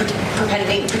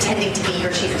pretending to be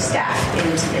your chief of staff in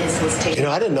his solicitation?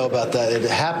 I didn't know about that. It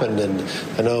happened, and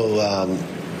I know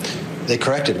they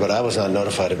corrected, but I was not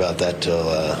notified about that till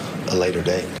a later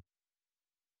date.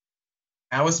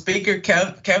 Our Speaker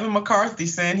Kevin McCarthy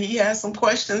saying he has some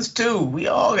questions too. We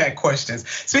all got questions.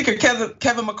 Speaker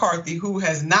Kevin McCarthy, who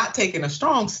has not taken a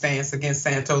strong stance against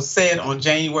Santos, said on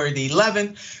January the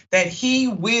 11th that he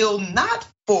will not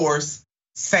force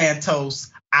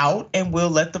Santos out and will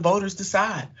let the voters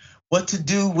decide what to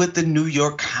do with the New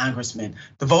York congressman.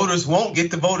 The voters won't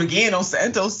get to vote again on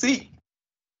Santos' seat.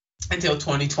 until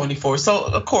 2024. So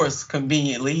of course,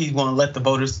 conveniently, he's going to let the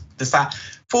voters decide.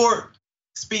 For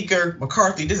Speaker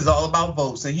McCarthy, this is all about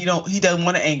votes, and he doesn't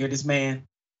want to anger this man,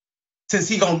 since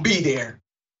he gonna be there.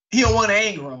 He don't want to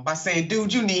anger him by saying,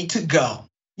 dude, you need to go.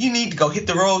 You need to go hit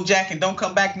the road, Jack, and don't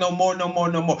come back no more.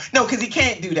 No, because he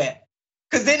can't do that.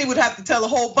 Because then he would have to tell a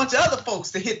whole bunch of other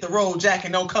folks to hit the road, Jack,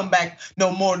 and don't come back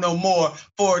no more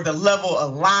for the level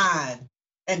of lying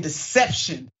and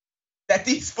deception that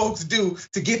these folks do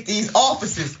to get these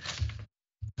offices.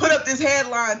 Put up this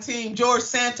headline, team. George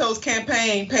Santos'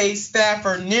 campaign pays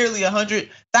staffer nearly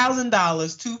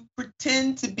 $100,000 to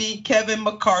pretend to be Kevin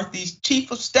McCarthy's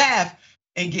chief of staff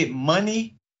and get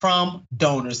money from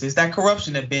donors. It's that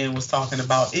corruption that Ben was talking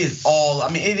about.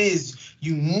 It is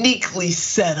uniquely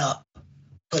set up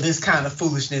for this kind of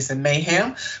foolishness and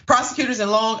mayhem. Prosecutors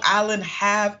in Long Island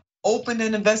have opened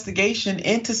an investigation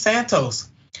into Santos.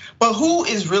 But who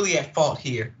is really at fault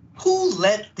here? Who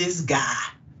let this guy?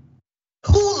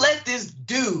 Who let this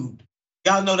dude?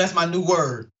 Y'all know that's my new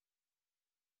word,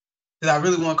 because I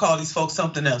really want to call these folks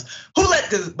something else. Who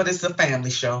let this? But it's a family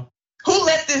show. Who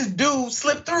let this dude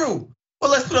slip through?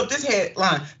 Well, let's put up this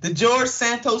headline. The George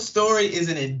Santos story is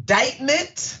an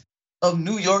indictment of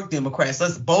New York Democrats.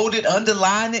 Let's bold it,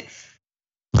 underline it,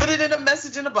 put it in a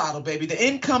message in a bottle, baby. The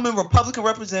incoming Republican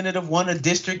representative won a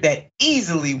district that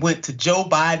easily went to Joe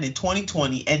Biden in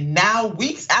 2020. And now,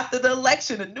 weeks after the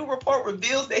election, a new report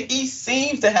reveals that he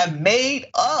seems to have made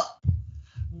up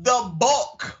the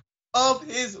bulk of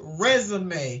his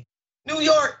resume. New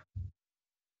York,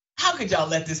 how could y'all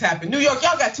let this happen? New York,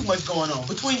 y'all got too much going on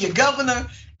between your governor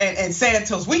and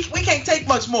Santos. We can't take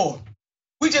much more.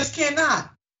 We just cannot.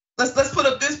 Let's put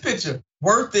up this picture.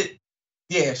 Worth it.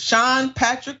 Yeah, Sean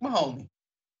Patrick Mahoney.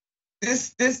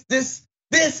 This is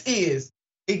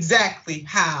exactly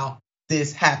how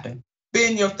this happened.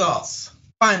 Ben, your thoughts.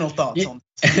 Final thoughts on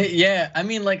this. Yeah, I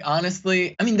mean, like,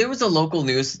 honestly, there was a local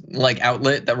news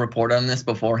outlet that reported on this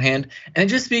beforehand, and it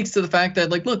just speaks to the fact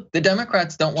that, look, the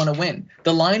Democrats don't want to win.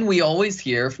 The line we always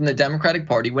hear from the Democratic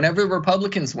Party, whenever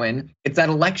Republicans win, it's that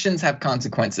elections have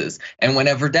consequences. And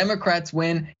whenever Democrats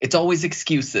win, it's always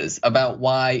excuses about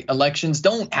why elections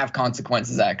don't have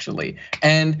consequences, actually.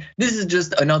 And this is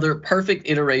just another perfect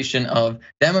iteration of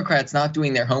Democrats not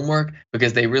doing their homework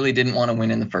because they really didn't want to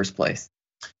win in the first place.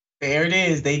 There it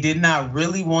is. They did not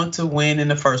really want to win in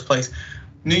the first place.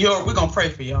 New York, we're gonna pray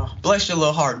for y'all. Bless your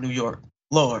little heart, New York.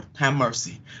 Lord, have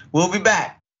mercy. We'll be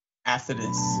back after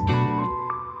this.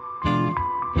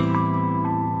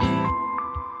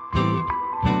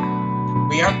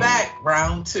 We are back,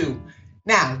 round two.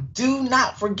 Now, do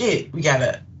not forget, we got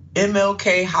a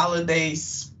MLK holiday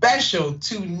special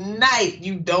tonight.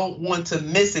 You don't want to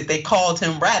miss it. They called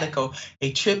him Radical,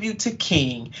 a tribute to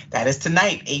King. That is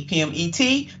tonight, 8 p.m.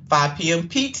 ET, 5 p.m.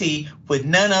 PT, with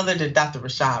none other than Dr.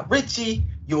 Rashad Ritchie,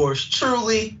 yours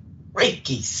truly,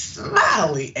 Ricky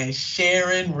Smiley, and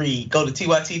Sharon Reed. Go to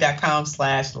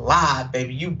tyt.com/live,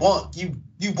 baby. You want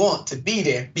to be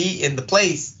there, be in the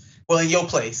place, well, in your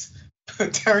place.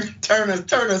 Turn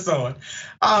us on.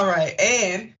 All right,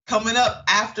 and coming up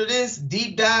after this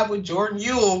deep dive with Jordan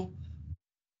Ewell.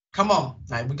 Come on,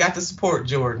 we got to support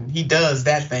Jordan. He does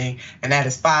that thing, and that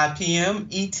is 5 p.m.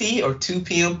 ET or 2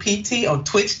 p.m. PT on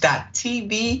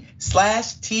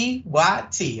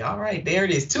twitch.tv/TYT. All right, there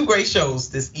it is. Two great shows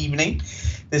this evening,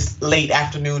 this late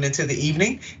afternoon into the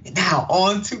evening. And now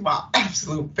on to my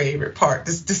absolute favorite part.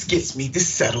 This gets me, this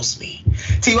settles me.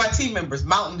 TYT members,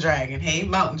 Mountain Dragon. Hey,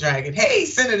 Mountain Dragon. Hey,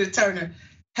 Senator Turner.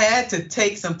 Had to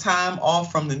take some time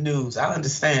off from the news. I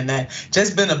understand that.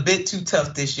 Just been a bit too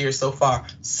tough this year so far.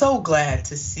 So glad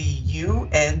to see you,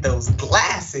 and those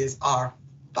glasses are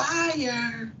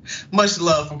fire. Much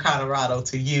love from Colorado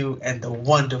to you and the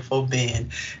wonderful Ben.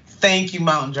 Thank you,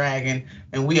 Mountain Dragon.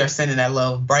 And we are sending that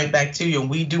love right back to you. And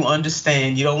we do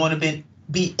understand you don't want to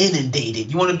be inundated.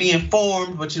 You want to be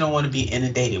informed, but you don't want to be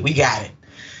inundated. We got it.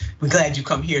 We're glad you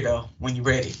come here though when you're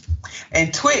ready.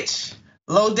 And Twitch,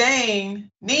 Lodane,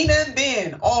 Nina and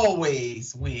Ben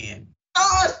always win.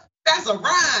 Oh, that's a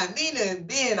rhyme. Nina and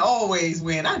Ben always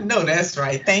win. I know that's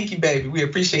right. Thank you, baby. We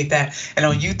appreciate that. And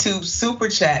on YouTube, Super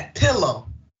Chat, Pillow.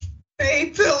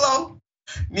 Hey, Pillow.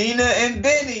 Nina and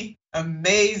Benny.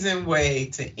 Amazing way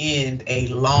to end a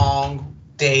long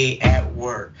day at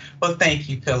work. Well, thank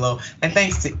you, Pillow. And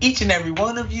thanks to each and every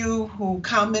one of you who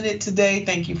commented today.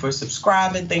 Thank you for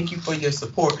subscribing. Thank you for your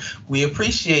support. We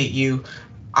appreciate you.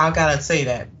 I gotta say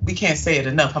that. We can't say it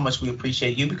enough how much we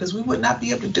appreciate you, because we would not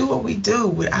be able to do what we do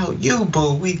without you,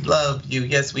 boo. We love you.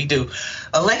 Yes, we do.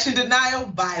 Election denial,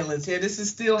 violence. Yeah, this is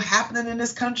still happening in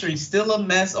this country. Still a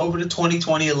mess over the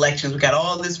 2020 elections. We got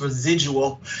all this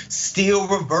residual still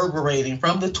reverberating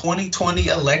from the 2020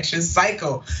 election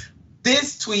cycle.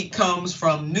 This tweet comes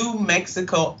from New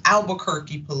Mexico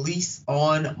Albuquerque police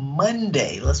on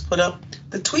Monday. Let's put up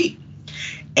the tweet.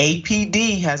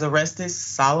 APD has arrested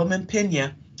Solomon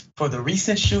Pena for the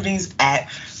recent shootings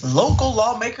at local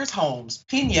lawmakers' homes.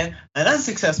 Pena, an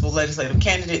unsuccessful legislative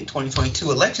candidate in 2022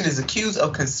 election, is accused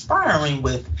of conspiring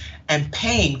with and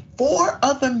paying 4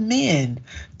 other men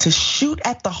to shoot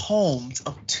at the homes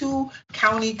of 2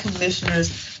 county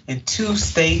commissioners and 2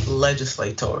 state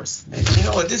legislators. And you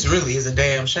know what? This really is a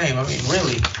damn shame. I mean,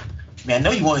 really, I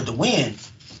know you wanted to win,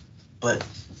 but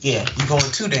yeah, you're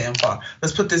going too damn far.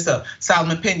 Let's put this up.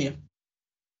 Solomon Pena,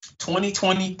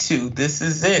 2022, this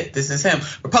is it. This is him.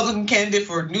 Republican candidate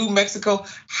for New Mexico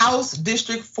House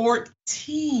District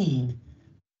 14.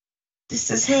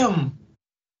 This is him.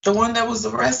 The one that was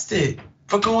arrested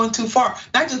for going too far.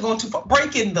 Not just going too far,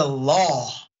 breaking the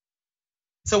law.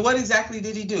 So what exactly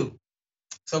did he do?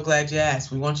 So glad you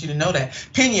asked. We want you to know that.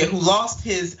 Pena, who lost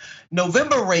his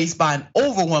November race by an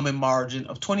overwhelming margin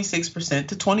of 26%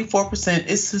 to 24%,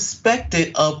 is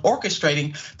suspected of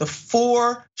orchestrating the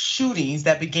 4 shootings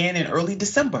that began in early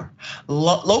December.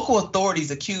 Local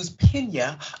authorities accused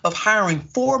Pena of hiring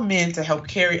 4 men to help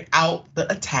carry out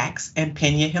the attacks, and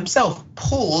Pena himself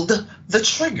pulled the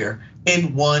trigger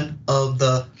in one of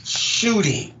the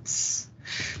shootings.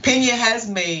 Pena has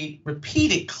made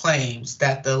repeated claims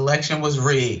that the election was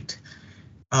rigged.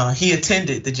 He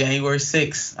attended the January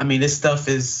 6th. I mean, this stuff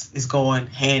is going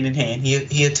hand in hand.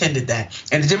 He attended that.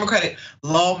 And the Democratic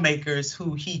lawmakers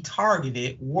who he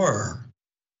targeted were,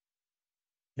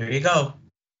 there you go,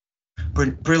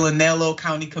 Brillanello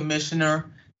County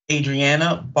Commissioner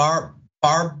Adriana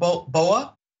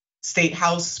Barboa, State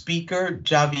House Speaker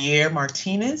Javier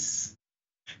Martinez,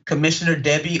 Commissioner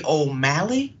Debbie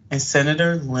O'Malley, and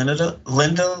Senator Linda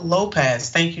Lopez.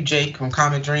 Thank you, Jake, from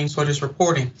Common Dreams, for this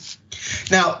reporting.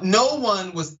 Now, no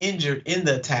one was injured in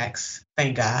the attacks,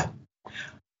 thank God.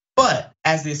 But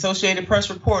as the Associated Press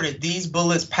reported, these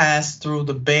bullets passed through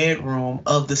the bedroom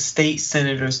of the state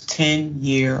senator's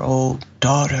 10-year-old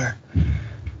daughter.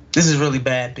 This is really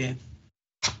bad, Ben.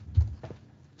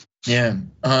 Yeah,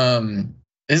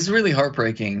 this is really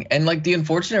heartbreaking. And like the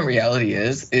unfortunate reality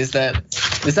is that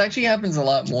this actually happens a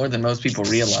lot more than most people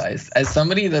realize. As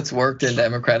somebody that's worked in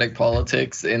Democratic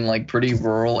politics in like pretty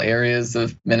rural areas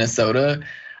of Minnesota,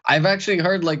 I've actually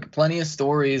heard like plenty of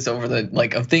stories over the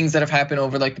of things that have happened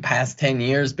over like the past 10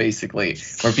 years, basically,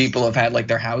 where people have had like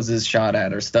their houses shot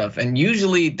at or stuff. And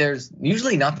usually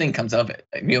nothing comes of it,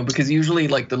 because usually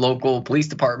like the local police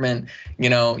department, you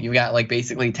got like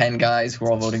basically 10 guys who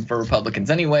are all voting for Republicans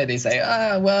anyway. They say,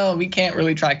 well, we can't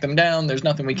really track them down. There's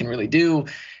nothing we can really do.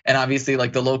 And obviously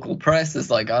like the local press is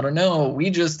like, I don't know,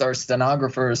 we just are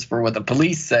stenographers for what the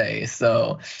police say.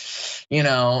 So,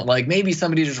 like maybe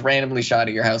somebody just randomly shot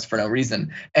at your house for no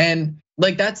reason. And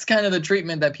like that's kind of the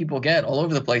treatment that people get all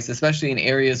over the place, especially in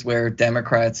areas where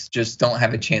Democrats just don't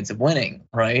have a chance of winning,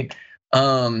 right?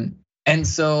 And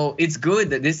so it's good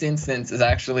that this instance is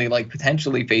actually like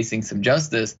potentially facing some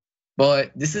justice.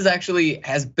 But this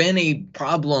has been a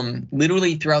problem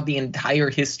literally throughout the entire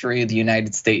history of the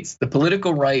United States. The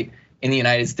political right in the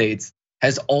United States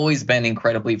has always been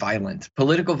incredibly violent.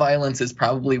 Political violence is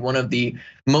probably one of the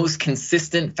most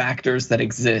consistent factors that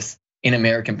exist in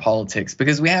American politics,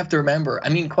 because we have to remember, I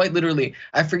mean, quite literally,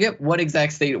 I forget what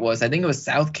exact state it was. I think it was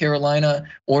South Carolina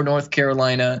or North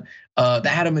Carolina that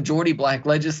had a majority black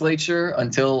legislature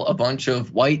until a bunch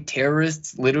of white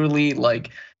terrorists literally like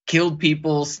killed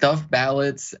people, stuffed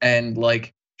ballots, and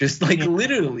like just like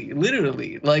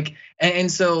literally like,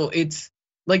 and so it's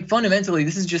like fundamentally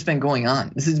this has just been going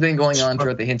on. This has been going on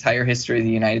throughout the entire history of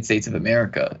the United States of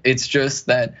America. It's just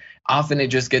that often it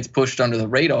just gets pushed under the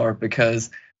radar because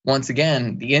once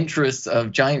again, the interests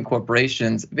of giant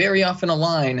corporations very often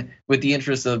align with the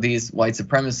interests of these white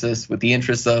supremacists, with the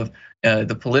interests of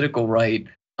the political right.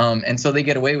 And so they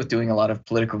get away with doing a lot of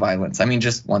political violence. I mean,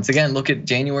 just once again, look at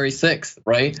January 6th,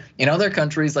 right? In other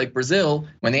countries like Brazil,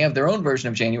 when they have their own version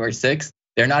of January 6th,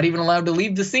 they're not even allowed to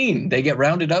leave the scene. They get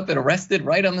rounded up and arrested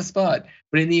right on the spot.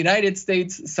 But in the United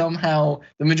States, somehow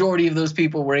the majority of those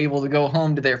people were able to go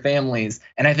home to their families.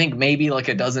 And I think maybe like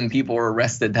a dozen people were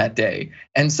arrested that day.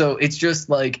 And so it's just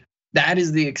like, that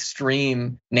is the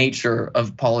extreme nature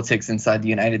of politics inside the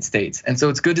United States. And so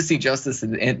it's good to see justice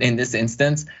in this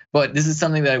instance, but this is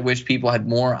something that I wish people had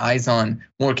more eyes on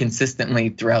more consistently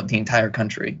throughout the entire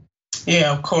country.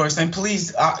 Yeah, of course. And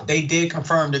police, they did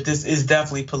confirm that this is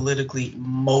definitely politically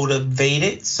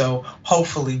motivated. So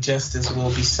hopefully justice will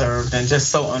be served. And just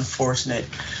so unfortunate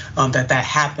that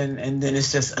happened. And then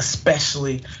it's just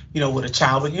especially, with a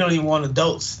child. But you don't even want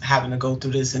adults having to go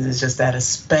through this. And it's just that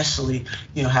especially,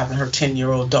 having her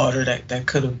 10-year-old daughter that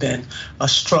could have been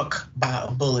struck by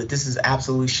a bullet. This is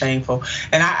absolutely shameful.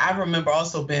 And I remember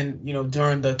also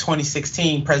during the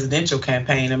 2016 presidential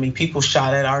campaign, I mean, people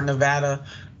shot at our Nevada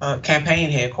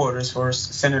campaign headquarters for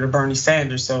Senator Bernie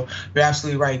Sanders. So you're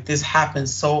absolutely right. This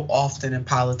happens so often in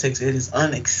politics. It is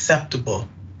unacceptable.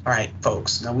 All right,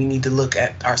 folks. Now we need to look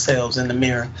at ourselves in the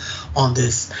mirror on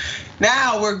this.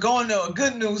 Now we're going to a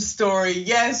good news story.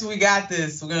 Yes, we got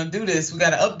this. We're going to do this. We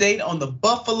got an update on the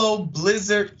Buffalo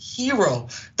blizzard hero.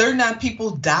 39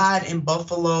 people died in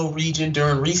Buffalo region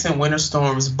during recent winter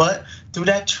storms, but through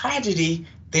that tragedy,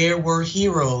 there were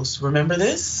heroes. Remember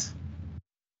this?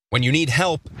 When you need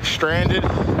help, stranded,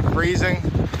 freezing,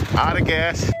 out of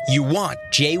gas, you want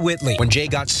Jay Whitley. When Jay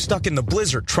got stuck in the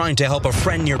blizzard trying to help a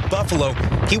friend near Buffalo,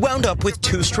 he wound up with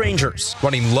two strangers.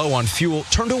 Running low on fuel,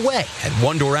 turned away. At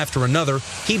one door after another,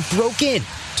 he broke in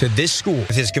to this school.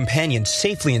 With his companion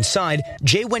safely inside,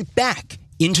 Jay went back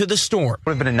into the storm.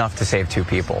 Would have been enough to save two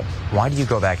people. Why do you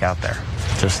go back out there?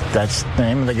 Just that's the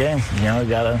name of the game. You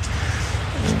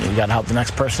gotta help the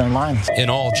next person in line. In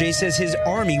all, Jay says his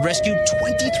army rescued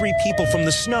 23 people from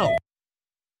the snow.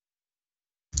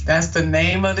 That's the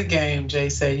name of the game, Jay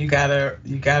said. You gotta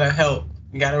help.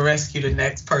 You gotta rescue the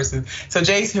next person. So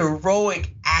Jay's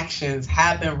heroic actions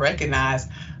have been recognized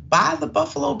by the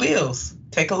Buffalo Bills.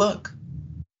 Take a look.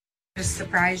 Just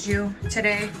surprise you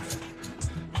today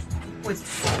with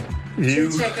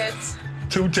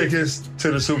two tickets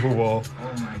to the Super Bowl.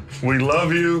 Oh my God. We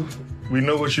love you. We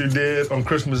know what you did on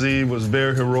Christmas Eve was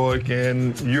very heroic,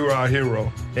 and you're our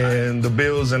hero. And the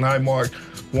Bills and Highmark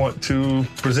want to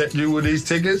present you with these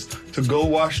tickets to go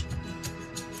watch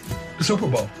the Super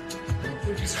Bowl.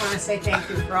 We just want to say thank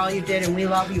you for all you did, and we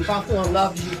love you. Buffalo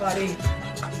loves you, buddy.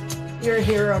 You're a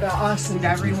hero to us and to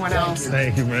everyone else.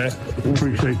 Thank you, man.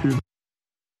 Appreciate you.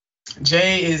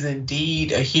 Jay is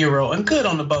indeed a hero and good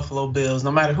on the Buffalo Bills.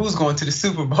 No matter who's going to the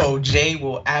Super Bowl, Jay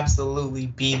will absolutely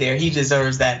be there. He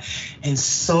deserves that and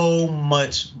so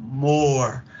much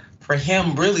more. For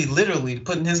him, really, literally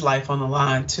putting his life on the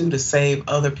line too to save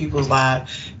other people's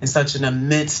lives in such an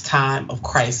immense time of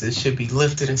crisis should be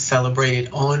lifted and celebrated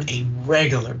on a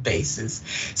regular basis.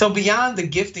 So beyond the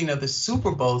gifting of the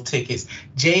Super Bowl tickets,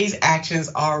 Jay's actions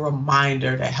are a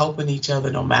reminder that helping each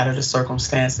other, no matter the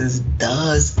circumstances,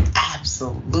 does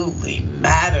absolutely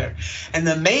matter. And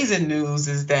the amazing news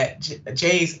is that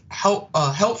Jay's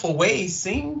helpful ways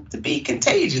seem to be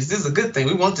contagious. This is a good thing.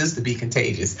 We want this to be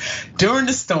contagious. During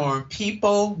the storm,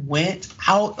 people went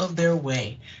out of their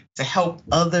way to help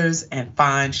others and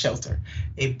find shelter.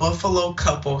 A Buffalo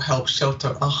couple helped shelter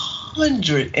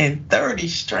 130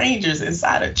 strangers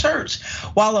inside a church,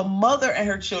 while a mother and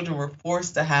her children were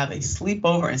forced to have a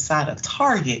sleepover inside a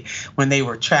Target when they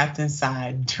were trapped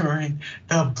inside during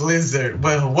the blizzard.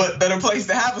 Well, what better place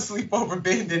to have a sleepover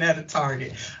than at a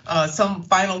Target? Some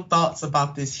final thoughts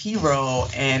about this hero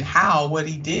and how what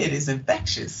he did is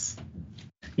infectious.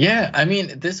 Yeah, I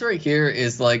mean, this right here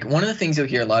is like one of the things you'll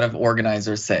hear a lot of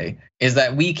organizers say is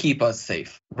that we keep us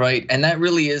safe, right? And that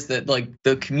really is that like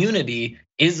the community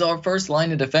is our first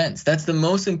line of defense. That's the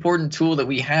most important tool that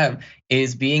we have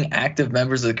is being active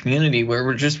members of the community where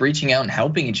we're just reaching out and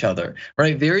helping each other,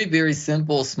 right? Very, very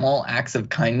simple, small acts of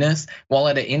kindness, while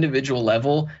at an individual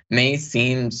level may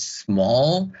seem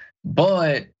small,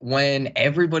 but when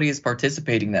everybody is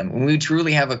participating in them, when we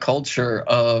truly have a culture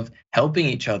of helping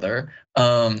each other,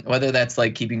 whether that's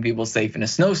like keeping people safe in a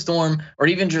snowstorm or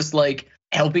even just like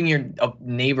helping your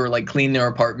neighbor like clean their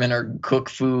apartment or cook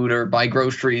food or buy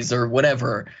groceries or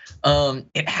whatever,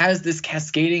 it has this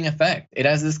cascading effect. It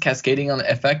has this cascading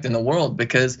effect in the world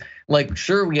because like,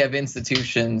 sure, we have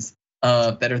institutions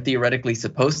that are theoretically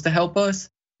supposed to help us,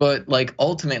 but like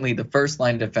ultimately the first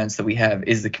line of defense that we have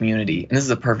is the community. And this is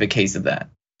a perfect case of that.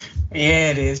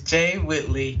 Yeah, it is. Jay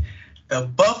Whitley, the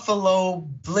Buffalo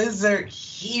blizzard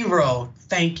hero.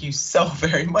 Thank you so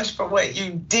very much for what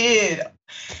you did.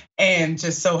 And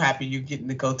just so happy you're getting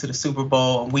to go to the Super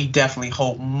Bowl. And we definitely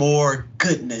hope more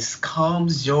goodness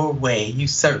comes your way. You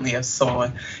certainly have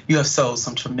sowed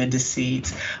some tremendous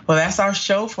seeds. Well, that's our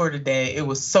show for today. It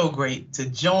was so great to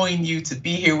join you, to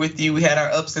be here with you. We had our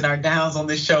ups and our downs on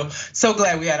this show. So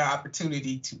glad we had our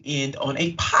opportunity to end on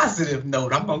a positive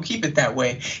note. I'm gonna keep it that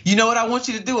way. You know what I want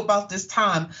you to do about this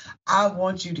time? I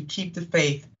want you to keep the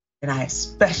faith, and I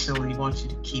especially want you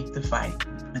to keep the fight.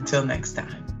 Until next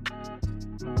time.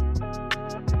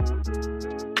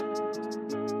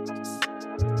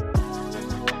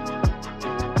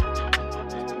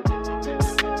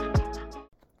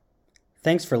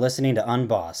 Thanks for listening to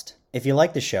Unbossed. If you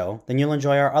like the show, then you'll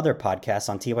enjoy our other podcasts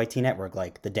on TYT Network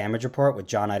like The Damage Report with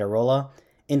John Idarola,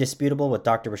 Indisputable with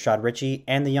Dr. Rashad Ritchie,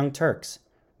 and The Young Turks.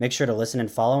 Make sure to listen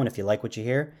and follow, and if you like what you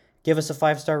hear, give us a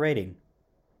 5-star rating.